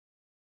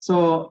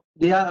 So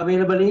they are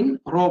available in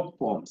rope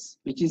forms,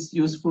 which is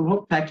useful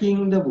for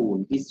packing the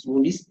wound. This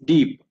wound is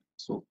deep,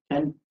 so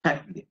can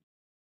pack them.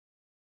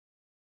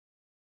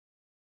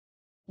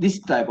 This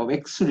type of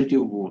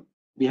exudative wound,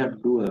 we have to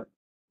do a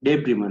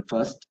debridement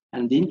first,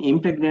 and then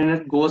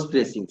impregnated gauze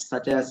dressings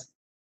such as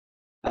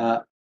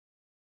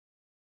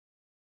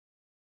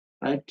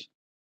right,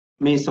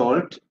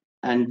 May-salt,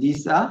 and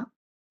these are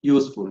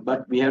useful,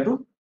 but we have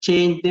to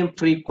change them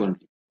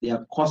frequently. They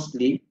are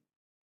costly.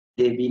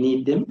 We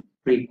need them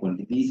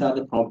frequently. These are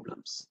the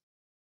problems.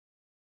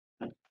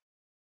 Right?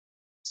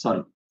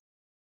 Sorry.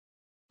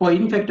 For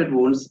infected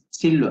wounds,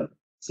 silver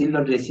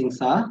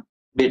dressings are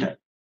better,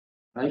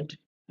 right?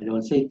 I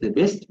don't say it's the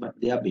best, but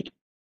they are better.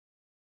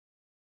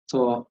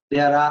 So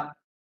there are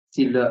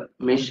silver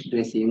mesh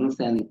dressings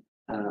and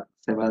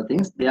several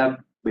things. They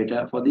are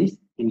better for these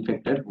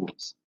infected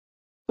wounds.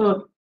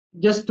 So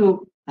just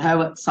to have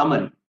a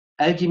summary,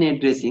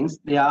 alginate dressings,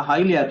 they are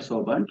highly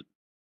absorbent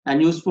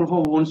and useful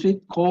for wounds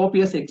with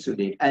copious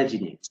exudate,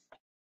 alginates.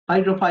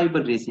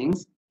 Hydrofiber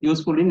dressings,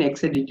 useful in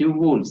exudative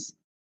wounds,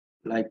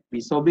 like we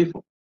saw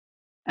before.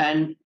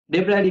 And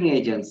debriding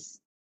agents,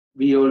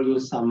 we all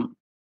use some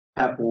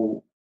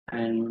papo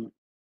and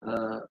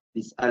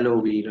this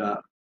aloe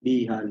vera,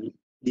 bee honey,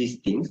 these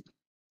things.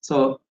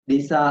 So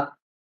these are,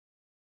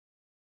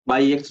 by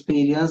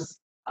experience,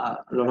 a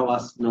lot of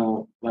us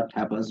know what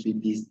happens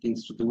with these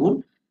things to the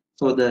wound.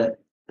 So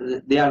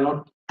they are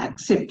not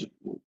accepted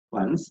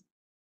ones,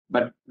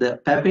 but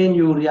the papain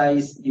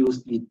is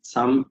used with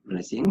some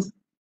dressings.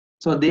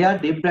 So they are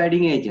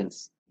debriding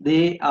agents.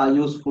 They are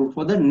useful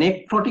for the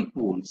necrotic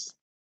wounds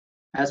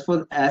as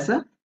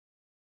a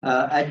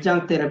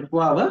adjunct therapy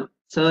for our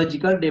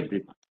surgical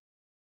debridement.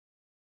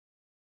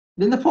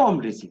 Then the foam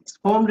dressings.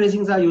 Foam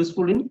dressings are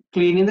useful in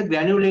cleaning the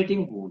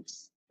granulating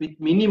wounds with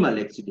minimal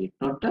exudate,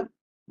 not a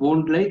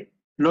wound like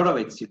lot of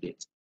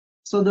exudates.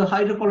 So the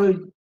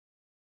hydrocolloid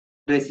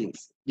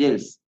dressings,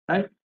 gels,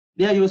 right?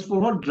 They are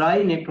useful for dry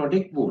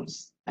necrotic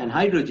wounds, and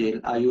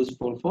hydrogel are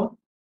useful for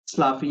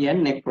sloughy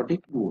and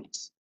necrotic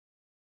wounds.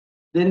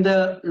 Then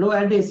the low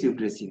adhesive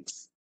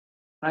dressings,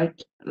 right?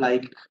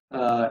 Like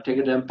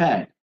Tegaderm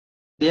pad.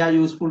 They are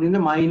useful in the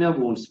minor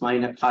wounds,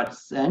 minor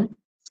cuts and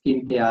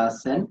skin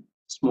tears and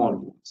small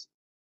wounds,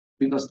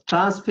 because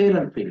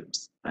transparent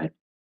films, right?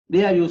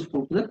 They are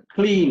useful for the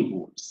clean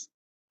wounds,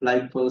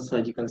 like for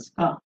surgical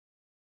scar.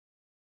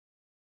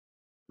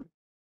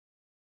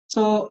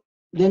 So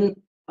then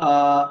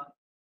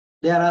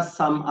there are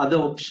some other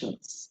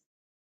options,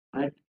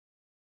 right?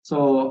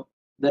 So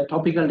the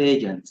topical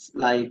agents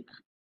like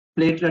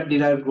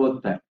platelet-derived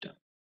growth factor,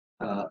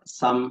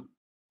 some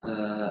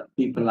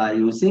people are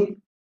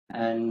using,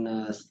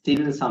 and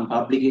still some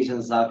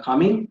publications are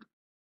coming.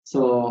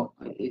 So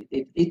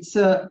it's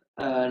a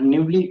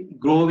newly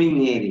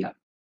growing area.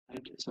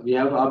 Right? So we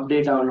have to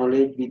update our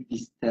knowledge with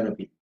this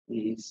therapy.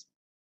 Is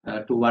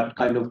to what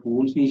kind of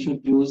wounds we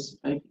should use.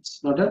 Right?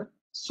 It's not a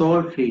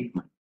sole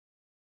treatment.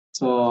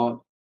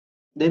 So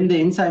then the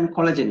enzyme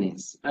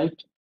collagenase,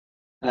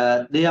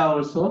 right? They are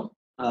also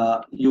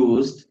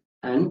used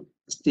and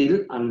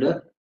still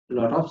under a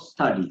lot of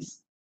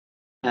studies.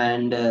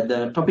 And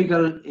the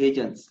topical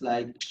agents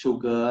like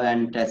sugar,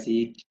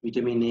 antacid,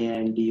 vitamin A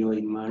and D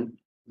ointment,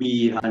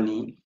 bee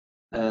honey,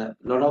 a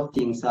lot of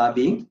things are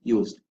being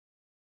used.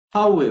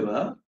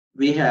 However,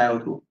 we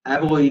have to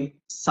avoid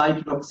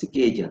cytotoxic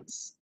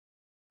agents,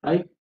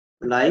 right?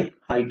 Like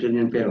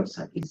hydrogen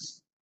peroxide.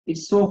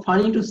 It's so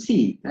funny to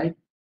see, right?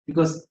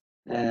 Because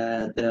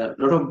the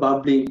lot of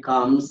bubbling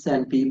comes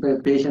and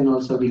patient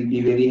also will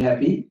be very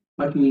happy,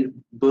 but will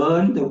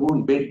burn the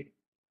wound bed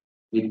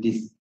with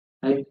this,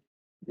 right?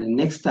 The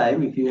next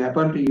time, if you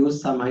happen to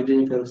use some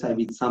hydrogen peroxide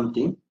with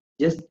something,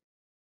 just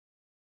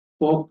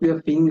poke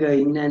your finger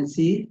in and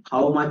see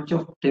how much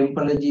of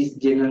temperature is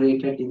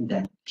generated in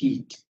that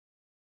heat.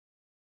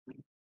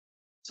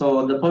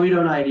 So the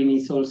povidone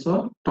is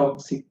also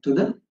toxic to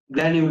the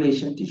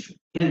granulation tissue,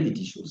 healthy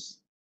tissues,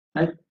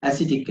 right?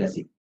 Acetic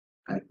acid,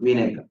 like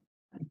vinegar.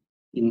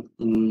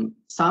 In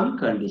some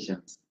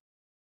conditions,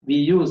 we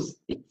use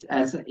it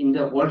as in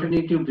the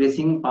alternative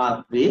dressing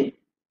pathway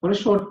for a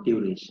short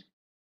duration.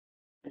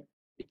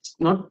 It's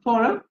not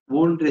for a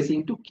wound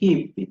dressing to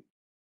keep it.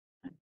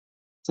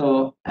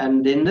 So,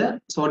 and then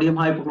the sodium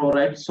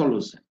hypochlorite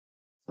solution.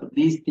 So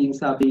these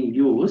things are being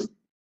used,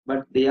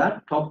 but they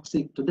are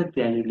toxic to the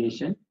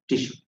granulation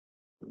tissue.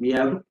 We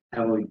have to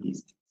avoid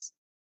these things.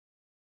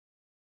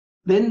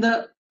 Then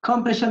the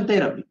compression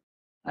therapy,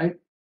 right?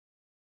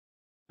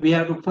 We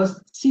have to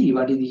first see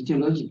what is the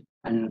etiology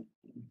and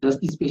does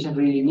this patient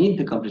really need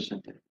the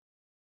compression therapy.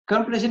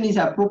 Compression is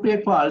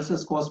appropriate for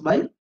ulcers caused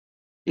by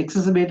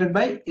exacerbated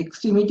by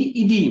extremity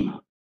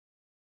edema,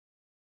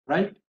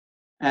 right?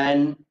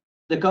 And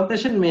the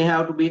compression may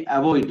have to be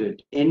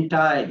avoided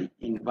entirely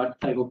in what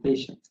type of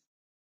patients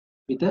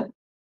with a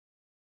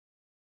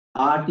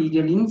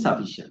arterial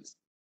insufficiency.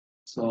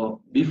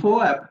 So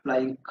before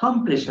applying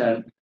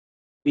compression,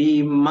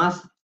 we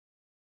must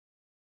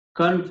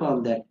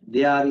confirm that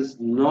there is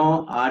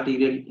no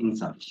arterial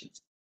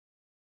insufficiency,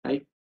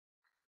 right?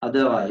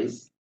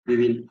 Otherwise, we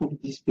will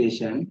put this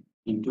patient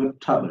into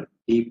trouble,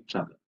 deep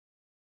trouble,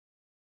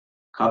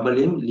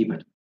 Kabbalim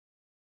limit.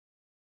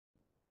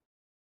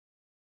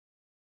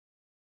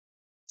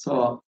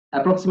 So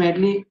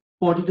approximately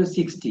 40 to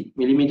 60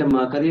 millimeter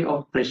mercury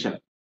of pressure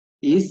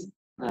is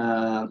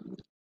in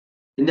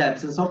the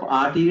absence of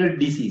arterial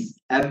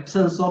disease,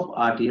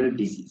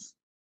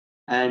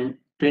 and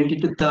 20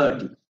 to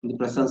 30 in the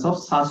presence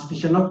of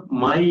suspicion of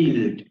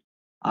mild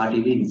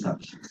arterial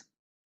insufficiency.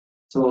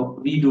 So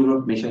we do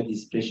not measure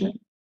this pressure,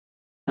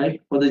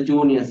 right? For the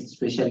juniors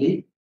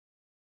especially,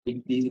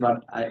 this is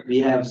what we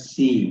have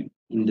seen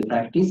in the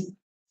practice.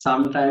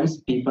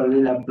 Sometimes people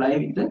will apply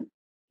with the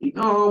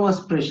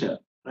enormous pressure,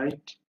 right?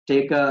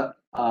 Take a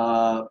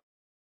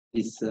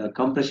this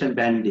compression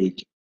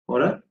bandage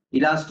or a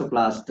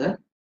elastoplaster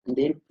and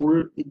then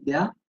pull with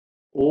their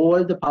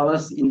all the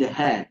powers in the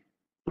hand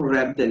to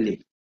wrap the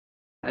leg,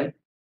 right?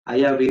 I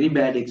have very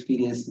bad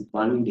experience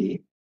one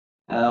day.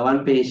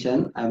 One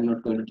patient, I'm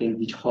not going to tell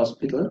which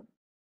hospital,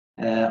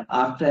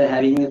 after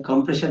having a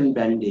compression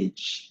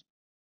bandage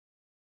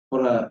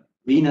for a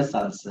venous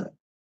ulcer,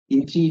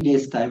 in 3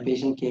 days time,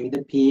 patient came with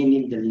a pain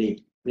in the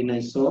leg. When I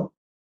saw,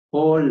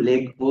 whole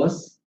leg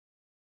was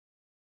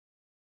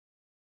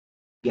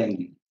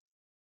gangrene,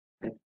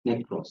 right?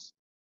 Necrosis.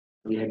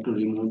 We had to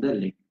remove the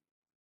leg.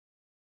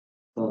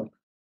 So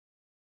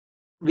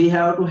we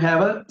have to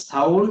have a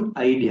sound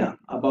idea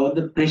about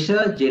the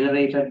pressure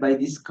generated by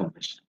this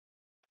compression.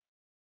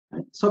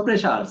 Right? So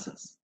pressure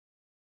ulcers.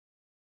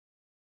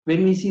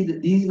 When we see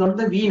these are not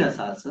the venous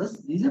ulcers,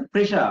 these are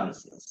pressure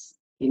ulcers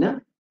in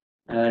a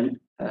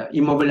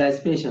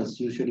immobilized patients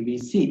usually we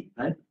see,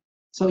 right?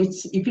 So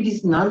it's if it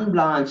is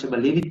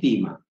non-blanchable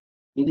erythema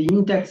in the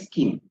intact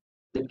skin,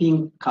 the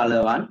pink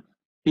color one,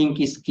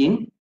 pinky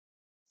skin.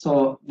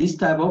 So this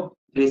type of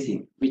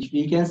dressing, which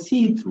we can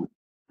see through,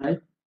 right?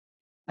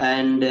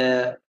 And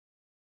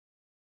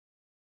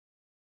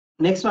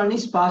next one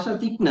is partial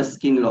thickness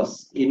skin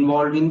loss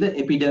involved in the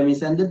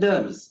epidermis and the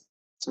dermis.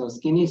 So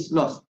skin is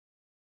lost.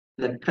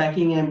 The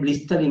cracking and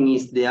blistering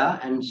is there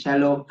and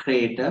shallow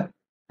crater,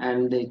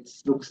 and it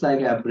looks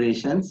like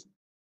abrasions.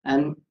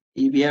 And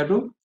we have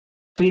to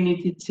clean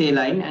it with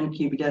saline and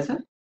keep it as a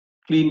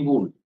clean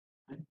wound.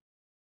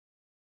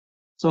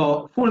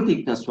 So full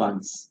thickness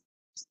ones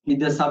with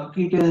the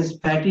subcutaneous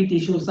fatty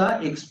tissues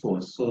are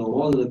exposed. So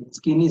all the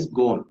skin is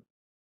gone.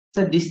 It's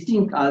a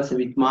distinct ulcer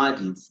with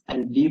margins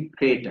and deep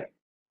crater.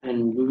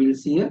 And we will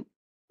see a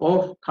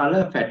off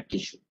color fat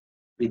tissue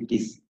with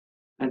this.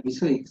 And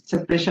so it's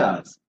a pressure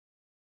ulcer.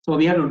 So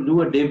we have to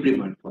do a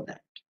debridement for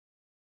that.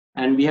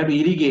 And we have to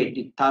irrigate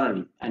it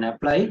thoroughly and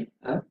apply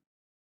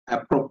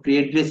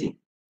appropriate dressing.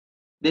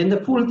 Then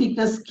the full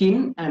thickness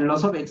skin and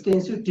loss of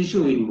extensive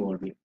tissue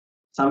involvement.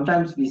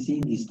 Sometimes we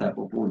see these type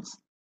of wounds.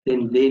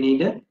 Then they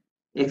need an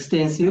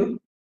extensive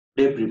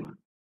debridement.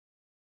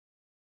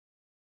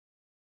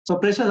 So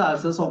pressure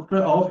ulcers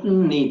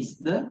often needs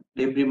the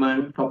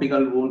debridement,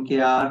 topical wound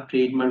care,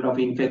 treatment of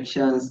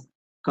infections,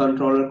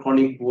 control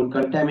chronic wound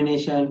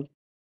contamination,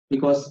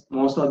 because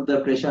most of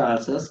the pressure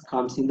ulcers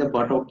comes in the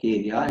buttock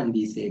area and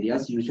these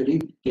areas usually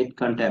get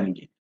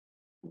contaminated.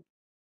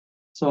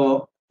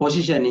 So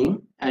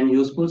positioning and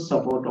useful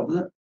support of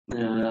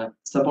the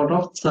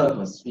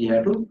surface, we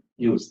have to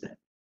use that.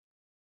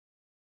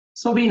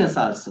 So venous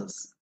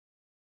ulcers.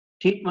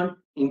 Treatment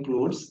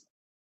includes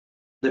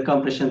the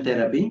compression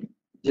therapy,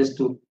 just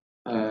to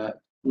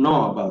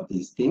know about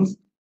these things.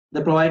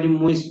 The providing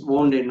moist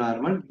wound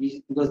environment,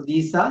 because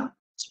these are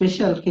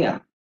special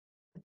care.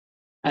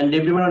 And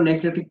debridement of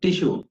necrotic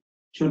tissue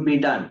should be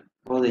done.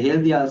 For the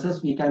healthy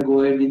ulcers, we can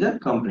go ahead with the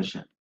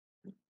compression.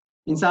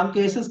 In some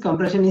cases,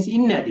 compression is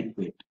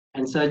inadequate,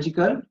 and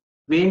surgical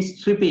vein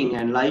stripping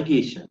and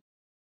ligation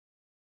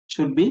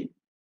should be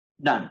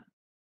done.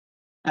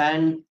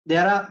 And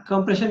there are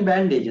compression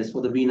bandages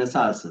for the venous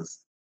ulcers.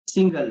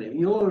 Single layer,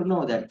 you all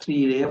know that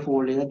 3 layer,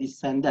 4 layer,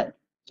 this and that.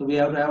 So we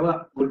have to have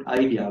a good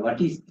idea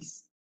what is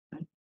this.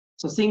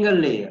 So single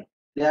layer,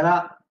 there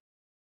are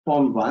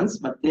formed ones,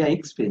 but they are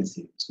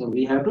expensive. So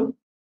we have to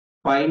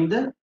find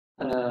the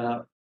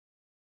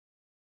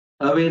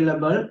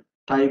available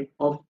type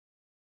of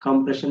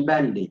compression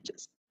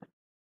bandages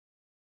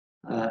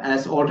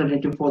as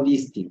alternative for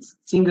these things.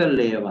 Single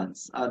layer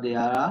ones there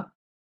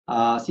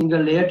are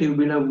single layer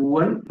tubular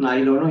woven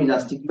nylon or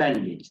elastic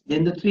bandage.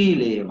 Then the 3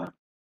 layer one.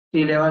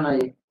 3 layer one,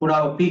 I put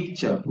out a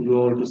picture for you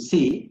all to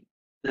see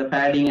the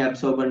padding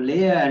absorbent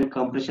layer and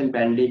compression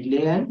bandage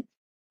layer and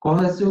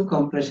cohesive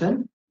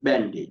compression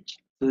bandage.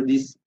 So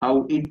this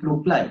how it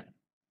look like.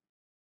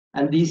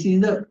 And this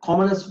is the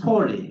commonest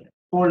 4 layer.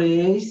 4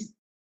 layer is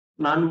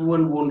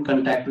non-woven wound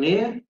contact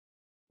layer.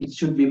 It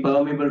should be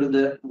permeable to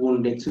the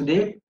wound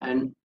exudate,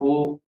 and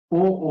 4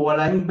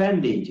 overlying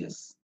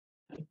bandages.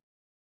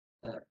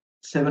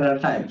 Several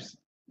types.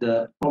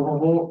 The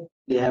Propofol,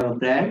 they have a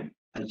brand.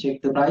 I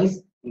check the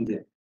price.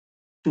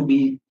 To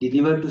be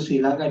delivered to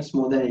Sri Lanka, it's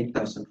more than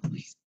 8,000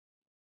 rupees.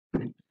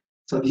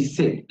 So this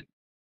set.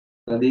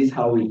 So this is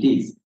how it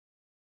is.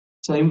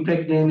 So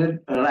impregnated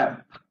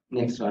wrap.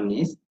 Next one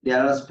is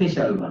there are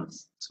special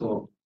ones.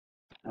 So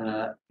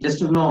just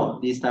to know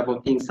these type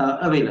of things are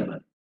available.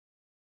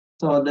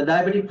 So the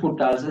diabetic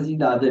foot ulcers is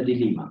the other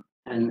dilemma,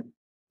 and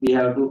we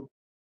have to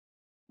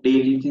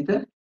deal with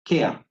the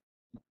care.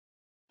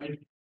 Right?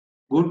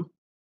 Good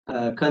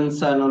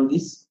concern on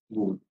this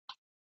wound.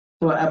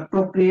 So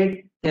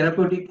appropriate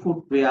therapeutic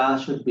footwear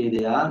should be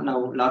there.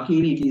 Now,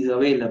 luckily, it is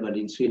available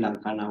in Sri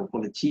Lanka now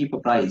for a cheaper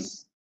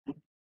price.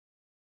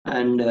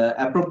 And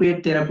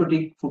appropriate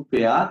therapeutic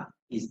footwear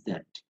is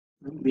that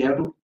we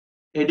have to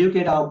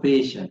educate our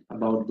patient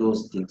about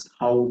those things,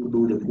 how to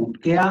do the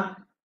foot care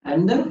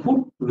and the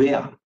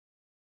footwear.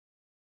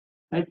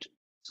 Right?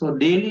 So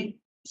daily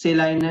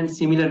saline and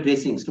similar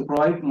dressings to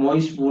provide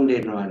moist wound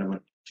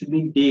environment should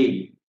be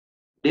daily.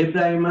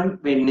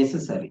 Debridement when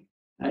necessary.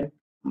 Right?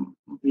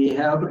 We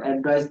have to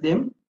advise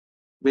them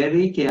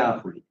very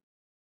carefully.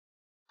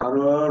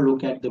 Thorough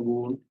look at the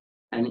wound,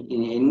 and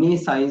in any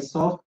signs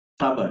of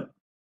trouble,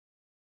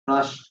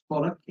 rush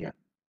for a care.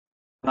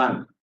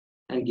 Run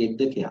and get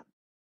the care.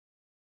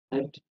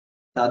 Right?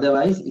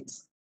 Otherwise,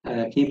 it's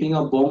keeping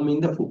a bomb in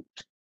the foot.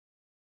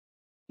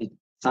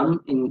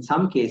 In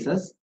some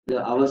cases,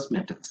 the hours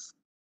matters.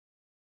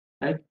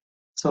 Right?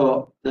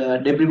 So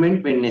the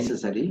debridement when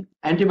necessary.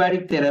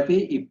 Antibiotic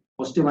therapy if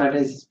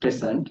osteomyelitis is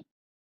present,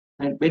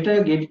 and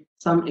better get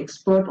some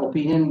expert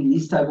opinion in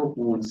these type of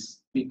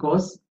wounds,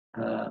 because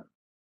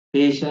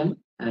patient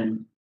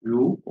and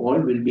you all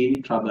will be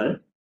in trouble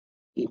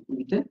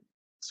with a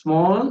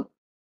small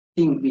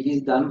thing which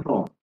is done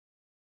wrong.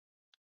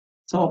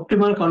 So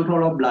optimal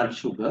control of blood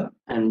sugar,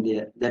 and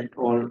that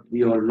all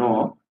we all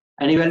know,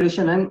 and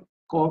evaluation and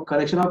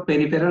correction of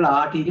peripheral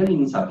arterial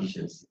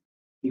insufficiency,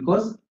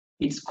 because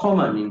it's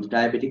common in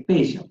diabetic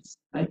patients,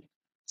 right?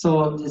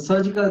 So the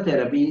surgical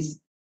therapies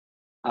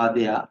are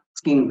there,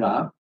 skin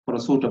graft for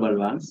suitable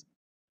ones,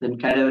 then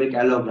cadaveric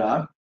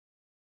allograft,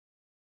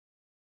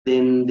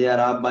 then there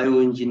are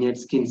bioengineered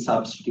skin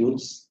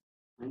substitutes,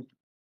 right?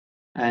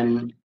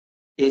 And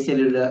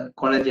acellular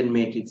collagen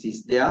matrix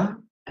is there,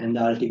 and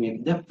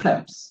ultimately the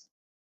flaps.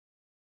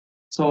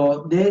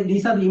 So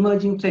these are the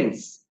emerging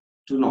trends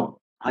to know.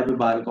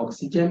 Hyperbaric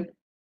oxygen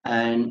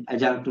and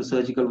adjunct to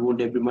surgical wound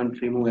debridement,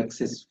 remove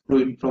excess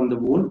fluid from the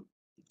wound.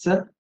 It's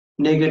a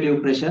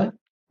negative pressure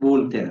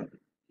wound therapy.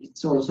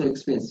 It's also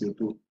expensive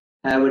to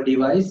have a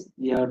device.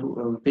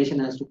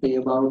 Patient has to pay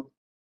about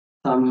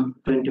some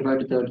 25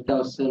 to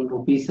 30,000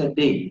 rupees a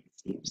day. It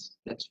seems.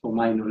 That's for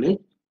my knowledge.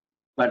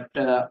 But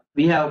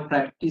we have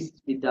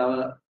practiced with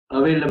our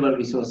available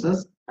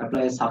resources,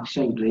 apply a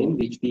suction drain,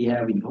 which we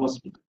have in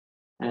hospital.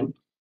 And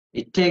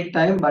it takes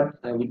time, but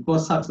it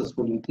was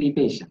successful in 3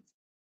 patients.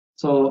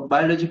 So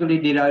biologically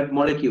derived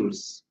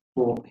molecules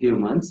for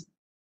humans,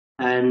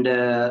 and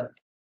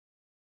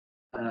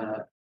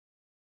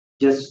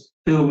just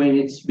few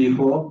minutes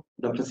before,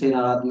 Dr.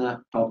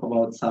 Senaratna talked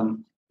about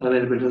some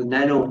available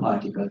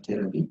nanoparticle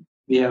therapy.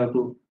 We have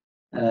to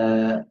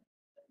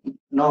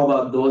know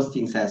about those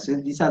things as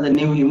well. These are the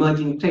new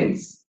emerging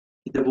trends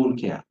in the wound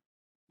care.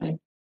 Right?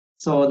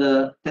 So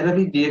the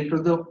therapy directed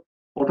to the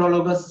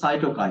autologous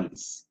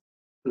cytokines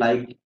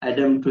like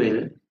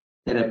ADAM12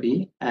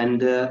 therapy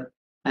and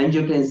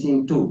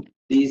angiotensin 2.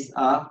 These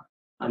are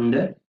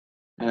under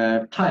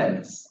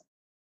trials.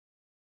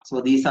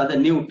 So these are the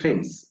new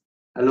trends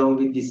along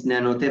with this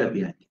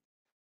nanotherapy, I think.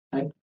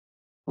 Right?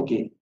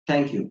 Okay,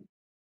 thank you.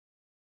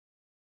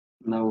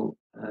 Now,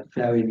 if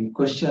you have any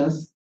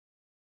questions.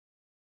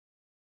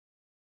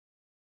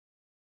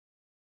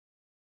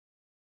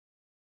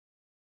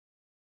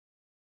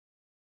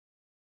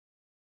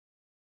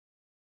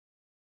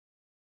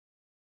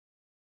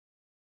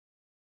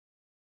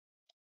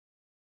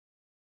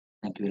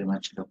 Thank you very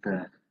much,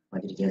 Dr.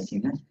 Wajira R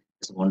Jayasinghe.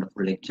 It's a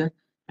wonderful lecture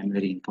and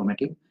very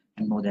informative.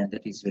 And more than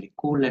that, it's very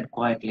cool and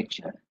quiet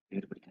lecture.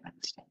 Everybody can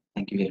understand.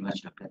 Thank you very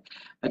much, Dr.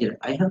 Wajira.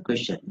 I have a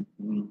question.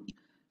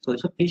 So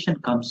if a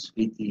patient comes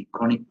with the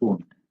chronic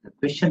wound, the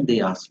question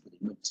they ask to the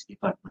emergency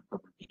department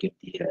probably get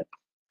the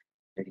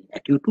very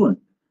acute wound.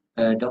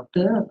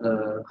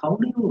 Doctor, how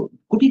do you,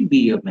 could it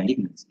be a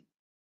malignancy?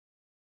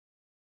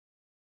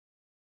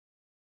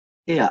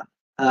 Yeah,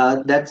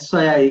 that's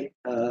why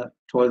I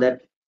told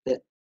that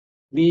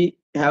we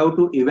have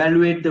to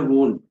evaluate the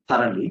wound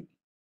thoroughly,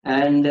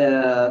 and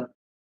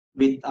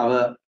with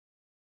our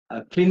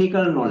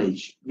clinical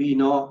knowledge, we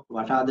know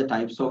what are the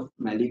types of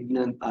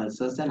malignant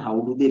ulcers and how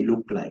do they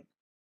look like.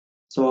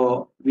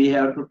 So we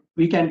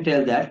can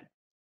tell that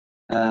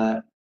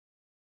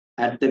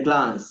at the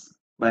glance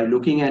by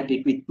looking at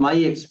it. With my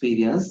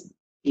experience,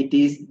 it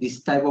is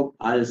this type of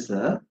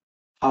ulcer.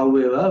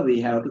 However,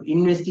 we have to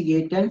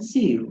investigate and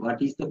see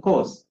what is the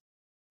cause.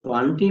 So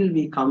until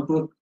we come to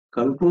a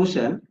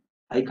conclusion,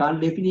 I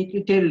can't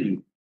definitely tell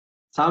you.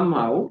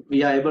 Somehow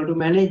we are able to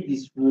manage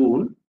this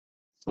wound.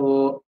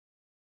 So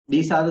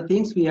these are the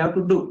things we have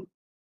to do.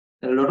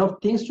 There are a lot of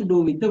things to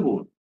do with the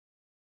wound.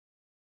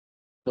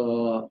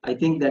 So I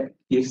think that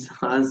gives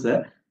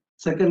answer.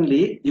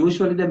 Secondly,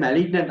 usually the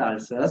malignant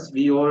ulcers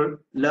we all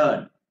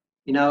learn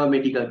in our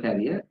medical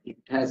career. It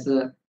has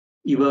a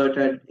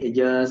everted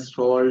edges,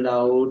 rolled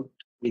out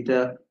with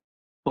a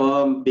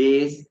firm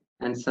base,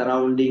 and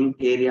surrounding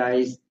area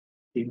is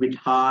a bit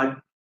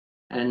hard,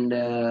 and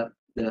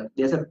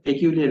there's a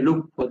peculiar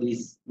look for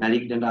these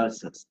malignant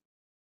ulcers.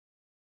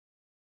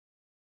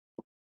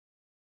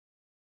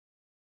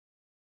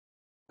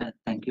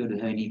 Thank you. Do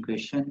you have any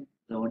question,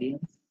 the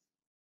audience?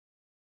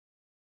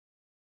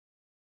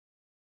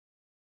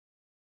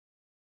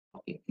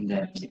 Okay, in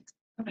that case.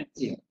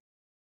 Yeah.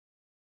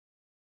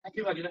 Thank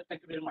you, Wajira.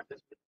 Thank you very much.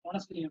 That's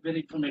honestly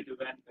very informative,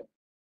 and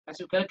as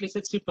you correctly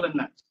said, simple and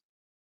nice.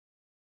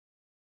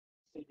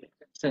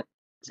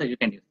 So you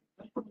can use.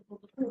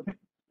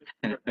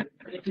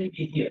 Let me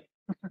be here.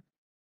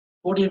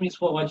 Podium is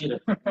for Wajira.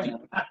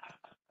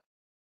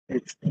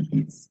 It's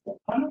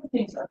One of the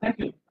things, thank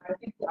you. I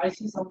think I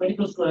see some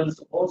medical students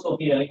also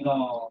here,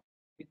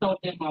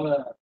 without them,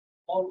 our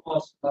all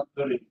was not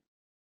very,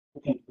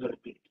 looking very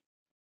big.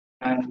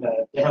 And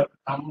they have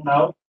come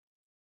now,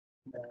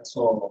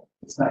 so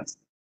it's nice.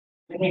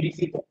 Let me be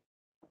seated.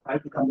 I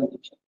become the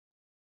lecture.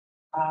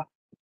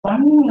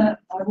 One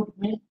I would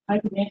try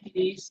to make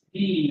is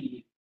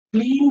the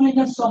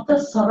cleanliness of the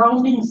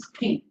surrounding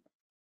skin.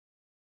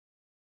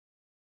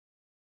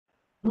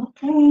 You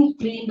can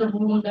clean the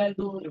wound and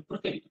do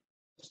everything.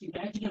 Just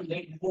imagine a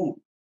leg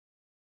wound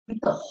with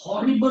a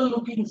horrible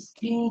looking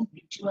skin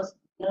which was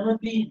never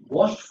been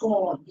washed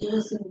for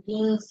years and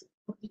years.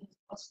 Everything is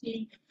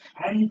musty,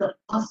 and the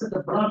pus,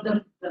 the blood,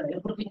 and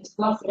everything is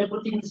fluff,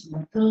 everything is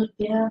metal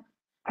there.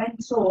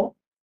 And so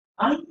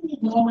I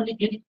normally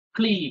get it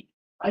clean.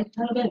 I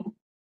tell them,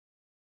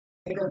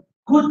 take a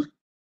good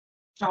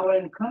shower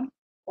and come,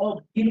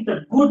 or give it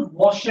a good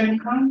wash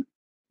and come.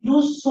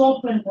 Use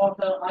soap and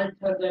water. I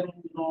tell them,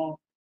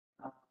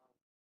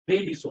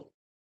 baby soap.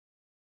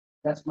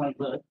 That's my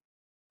word.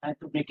 And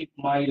to make it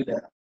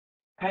milder.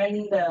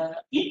 And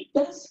it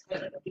does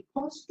help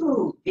because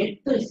to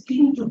get the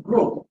skin to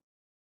grow,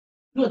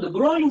 the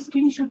growing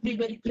skin should be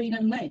very clean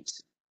and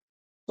nice.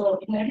 So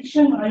in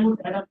addition, I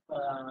would add up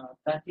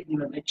that in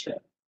the lecture,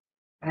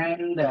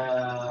 and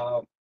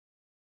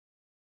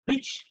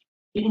which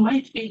in my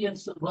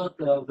experience work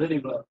very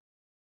well.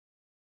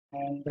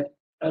 And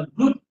a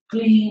good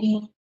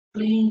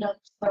cleaned up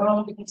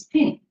surrounding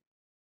skin.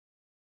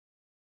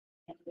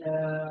 And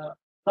a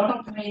lot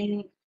of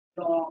time,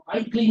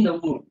 I clean the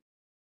wound.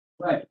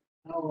 Right.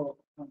 Now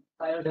I'm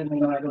tired and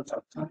I don't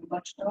have time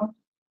much now.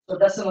 So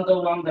that's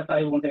another one that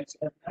I won't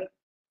accept.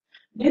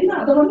 Then the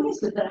other one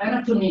is the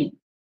anatomy.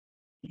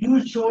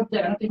 You showed the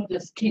anatomy of the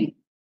skin.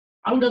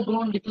 I would have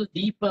gone a little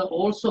deeper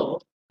also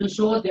to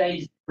show there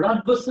is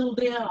blood vessel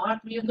there,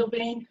 artery in the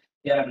vein,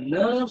 there are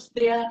nerves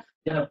there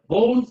are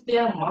bones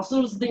there,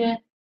 muscles there.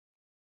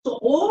 So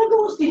all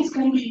those things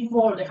can be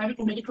involved.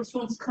 Having medical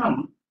students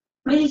come,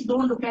 please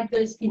don't look at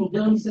the skin,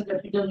 dermis and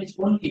epidermis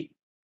only.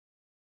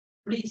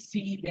 Please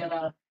see there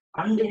are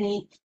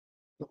underneath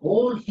the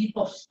whole heap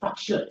of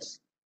structures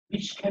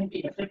which can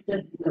be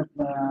affected in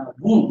the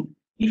wound.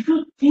 If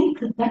you think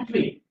that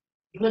way,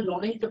 your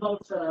knowledge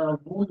about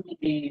wound will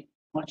be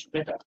much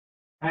better.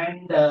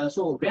 And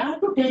so where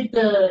to take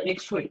the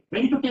X-ray,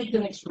 when to take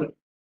the X-ray.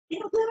 There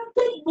are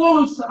dead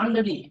bones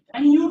underneath,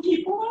 and you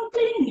keep on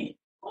cleaning it.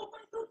 Oh my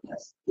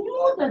goodness, you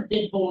know that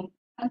dead bone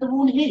and the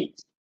wound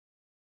heals.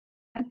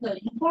 And the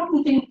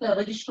important thing, the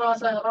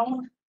registrars are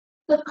around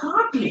the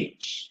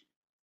cartilage.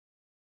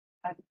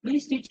 And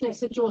please teach the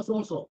SHOs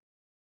also.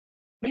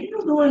 when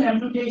you do an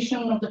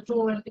amputation of the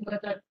toe and things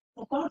like that,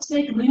 for God's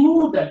sake,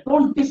 remove that.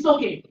 Don't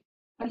dislocate it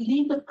and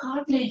leave the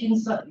cartilage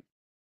inside.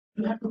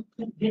 You have to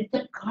get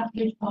that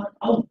cartilage part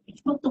out. If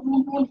not, the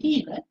wound won't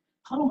heal. Eh?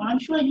 I'm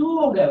sure you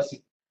all have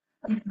seen.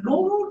 And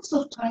loads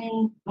of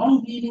time,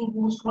 non-bleeding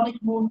wounds, chronic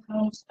wound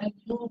counts, and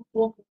you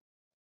poke,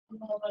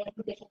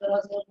 amputation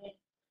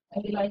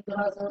and we like the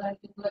muscle and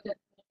things like that.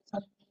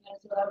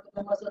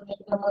 The muscle,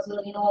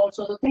 all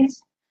sorts of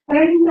things.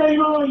 And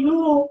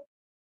you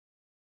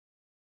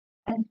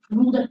and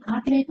through the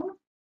cartilage,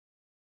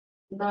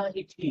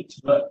 it heals.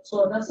 But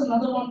so that's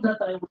another one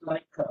that I would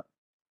like.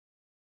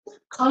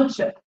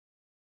 Culture.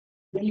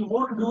 When you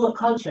want to do a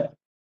culture,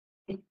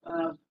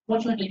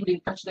 fortunately you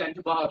didn't touch the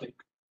antibiotic,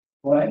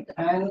 right?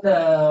 And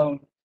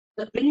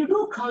when you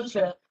do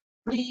culture,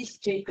 please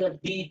take a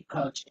deep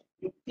culture.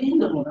 You clean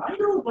the wound.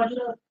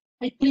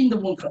 I clean the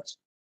wound first.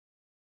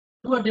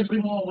 Do a debris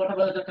removal,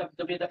 whatever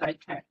the way that I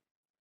can.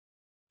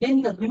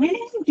 Then the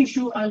remaining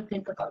tissue, I'll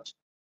take a culture.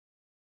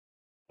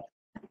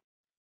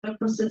 That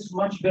process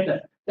much better.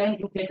 Then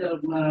you take a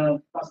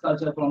past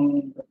culture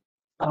from the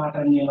start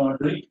and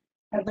do it,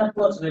 and that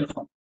works well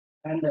for me.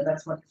 And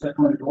that's what is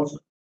recommended also.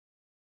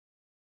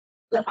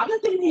 The other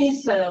thing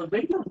is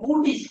when the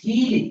wound is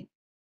healing,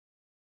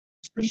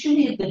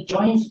 especially at the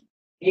joints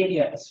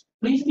areas,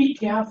 please be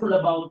careful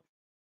about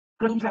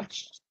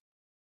contractions.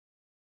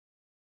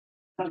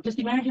 Now just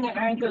imagine an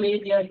ankle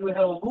area, you have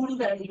a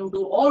wound and you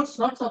do all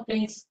sorts of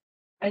things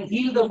and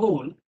heal the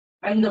wound,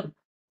 and the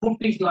foot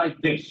is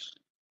like this.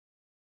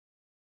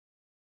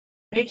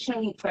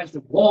 Patient tries to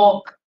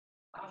walk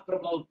after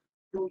about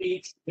 2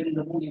 weeks when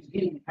the wound is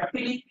healing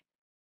happily,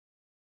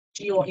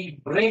 she or he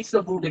breaks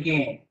the wound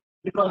again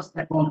because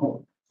that won't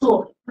hold.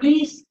 So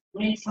please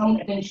make some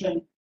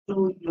attention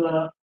to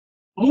your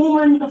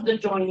movement of the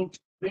joint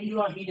when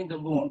you are healing the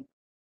wound.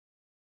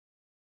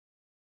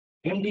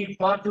 MD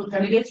Part 2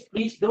 candidates,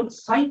 please don't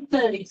cite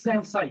the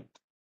exam site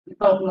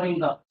without knowing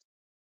that.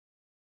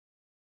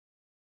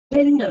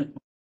 Tendon,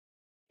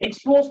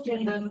 exposed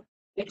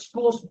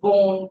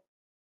bone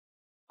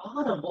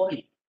are a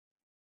body,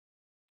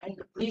 and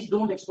please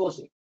don't expose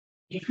it.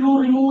 If you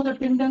remove the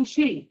tendon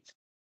sheath,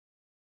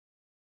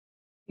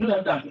 you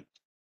have done it.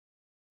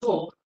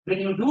 So when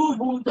you do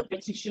wound the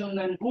precision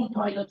and wound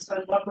toilets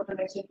and water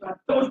etc.,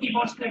 don't keep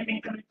on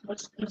scraping,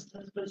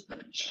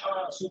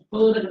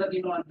 super, and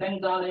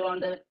then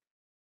the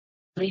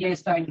 3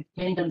 days time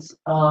tendons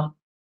are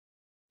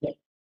dead.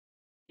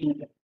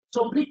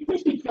 So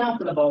please be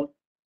careful about,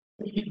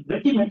 be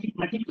very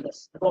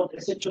meticulous about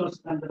SHOs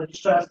and the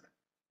registrars.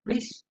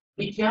 Please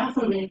be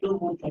careful when you do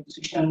wound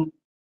precision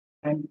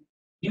and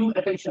give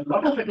attention,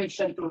 lot of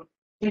attention to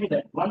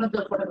tendon. One of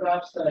the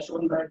photographs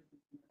shown by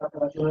Dr.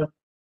 Wajira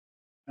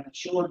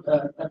showed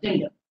a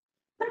tendon.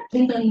 That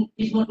tendon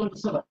is not going to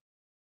survive.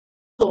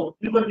 So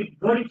you got to be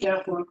very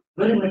careful,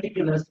 very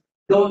meticulous.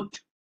 Don't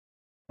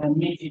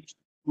make it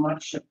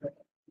much better.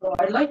 So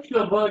I like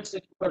your words,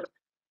 but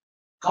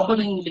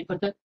coupling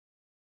lipid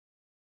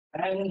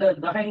and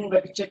dahin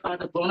check on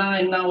the Bona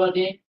in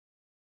nowadays.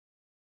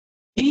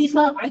 These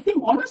are, I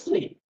think,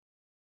 honestly,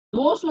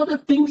 those were the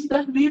things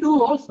that we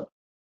do also.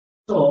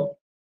 So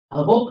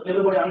I hope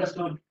everybody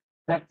understood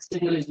that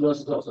single is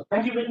versus also.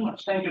 Thank you very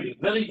much. Thank you.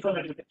 Very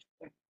informative.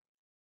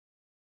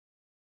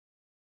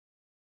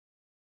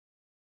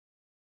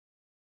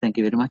 Thank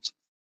you very much.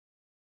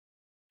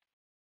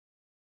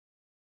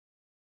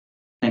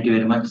 Thank you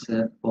very much,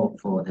 sir,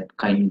 for that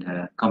kind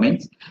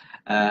comments.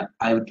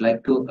 I would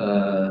like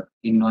to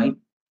invite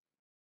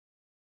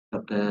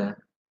Dr.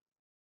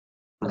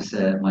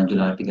 Professor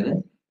Manjula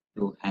Artigale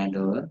to hand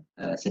over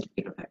a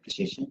certificate of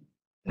appreciation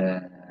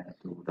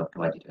to Dr.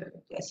 Wajira R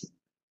Jayasinghe.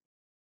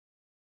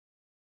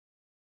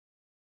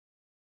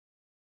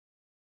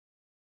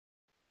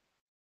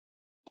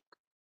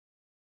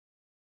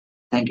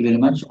 Thank you very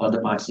much, all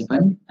the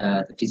participants,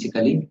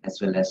 physically as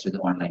well as to the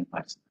online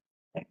participants.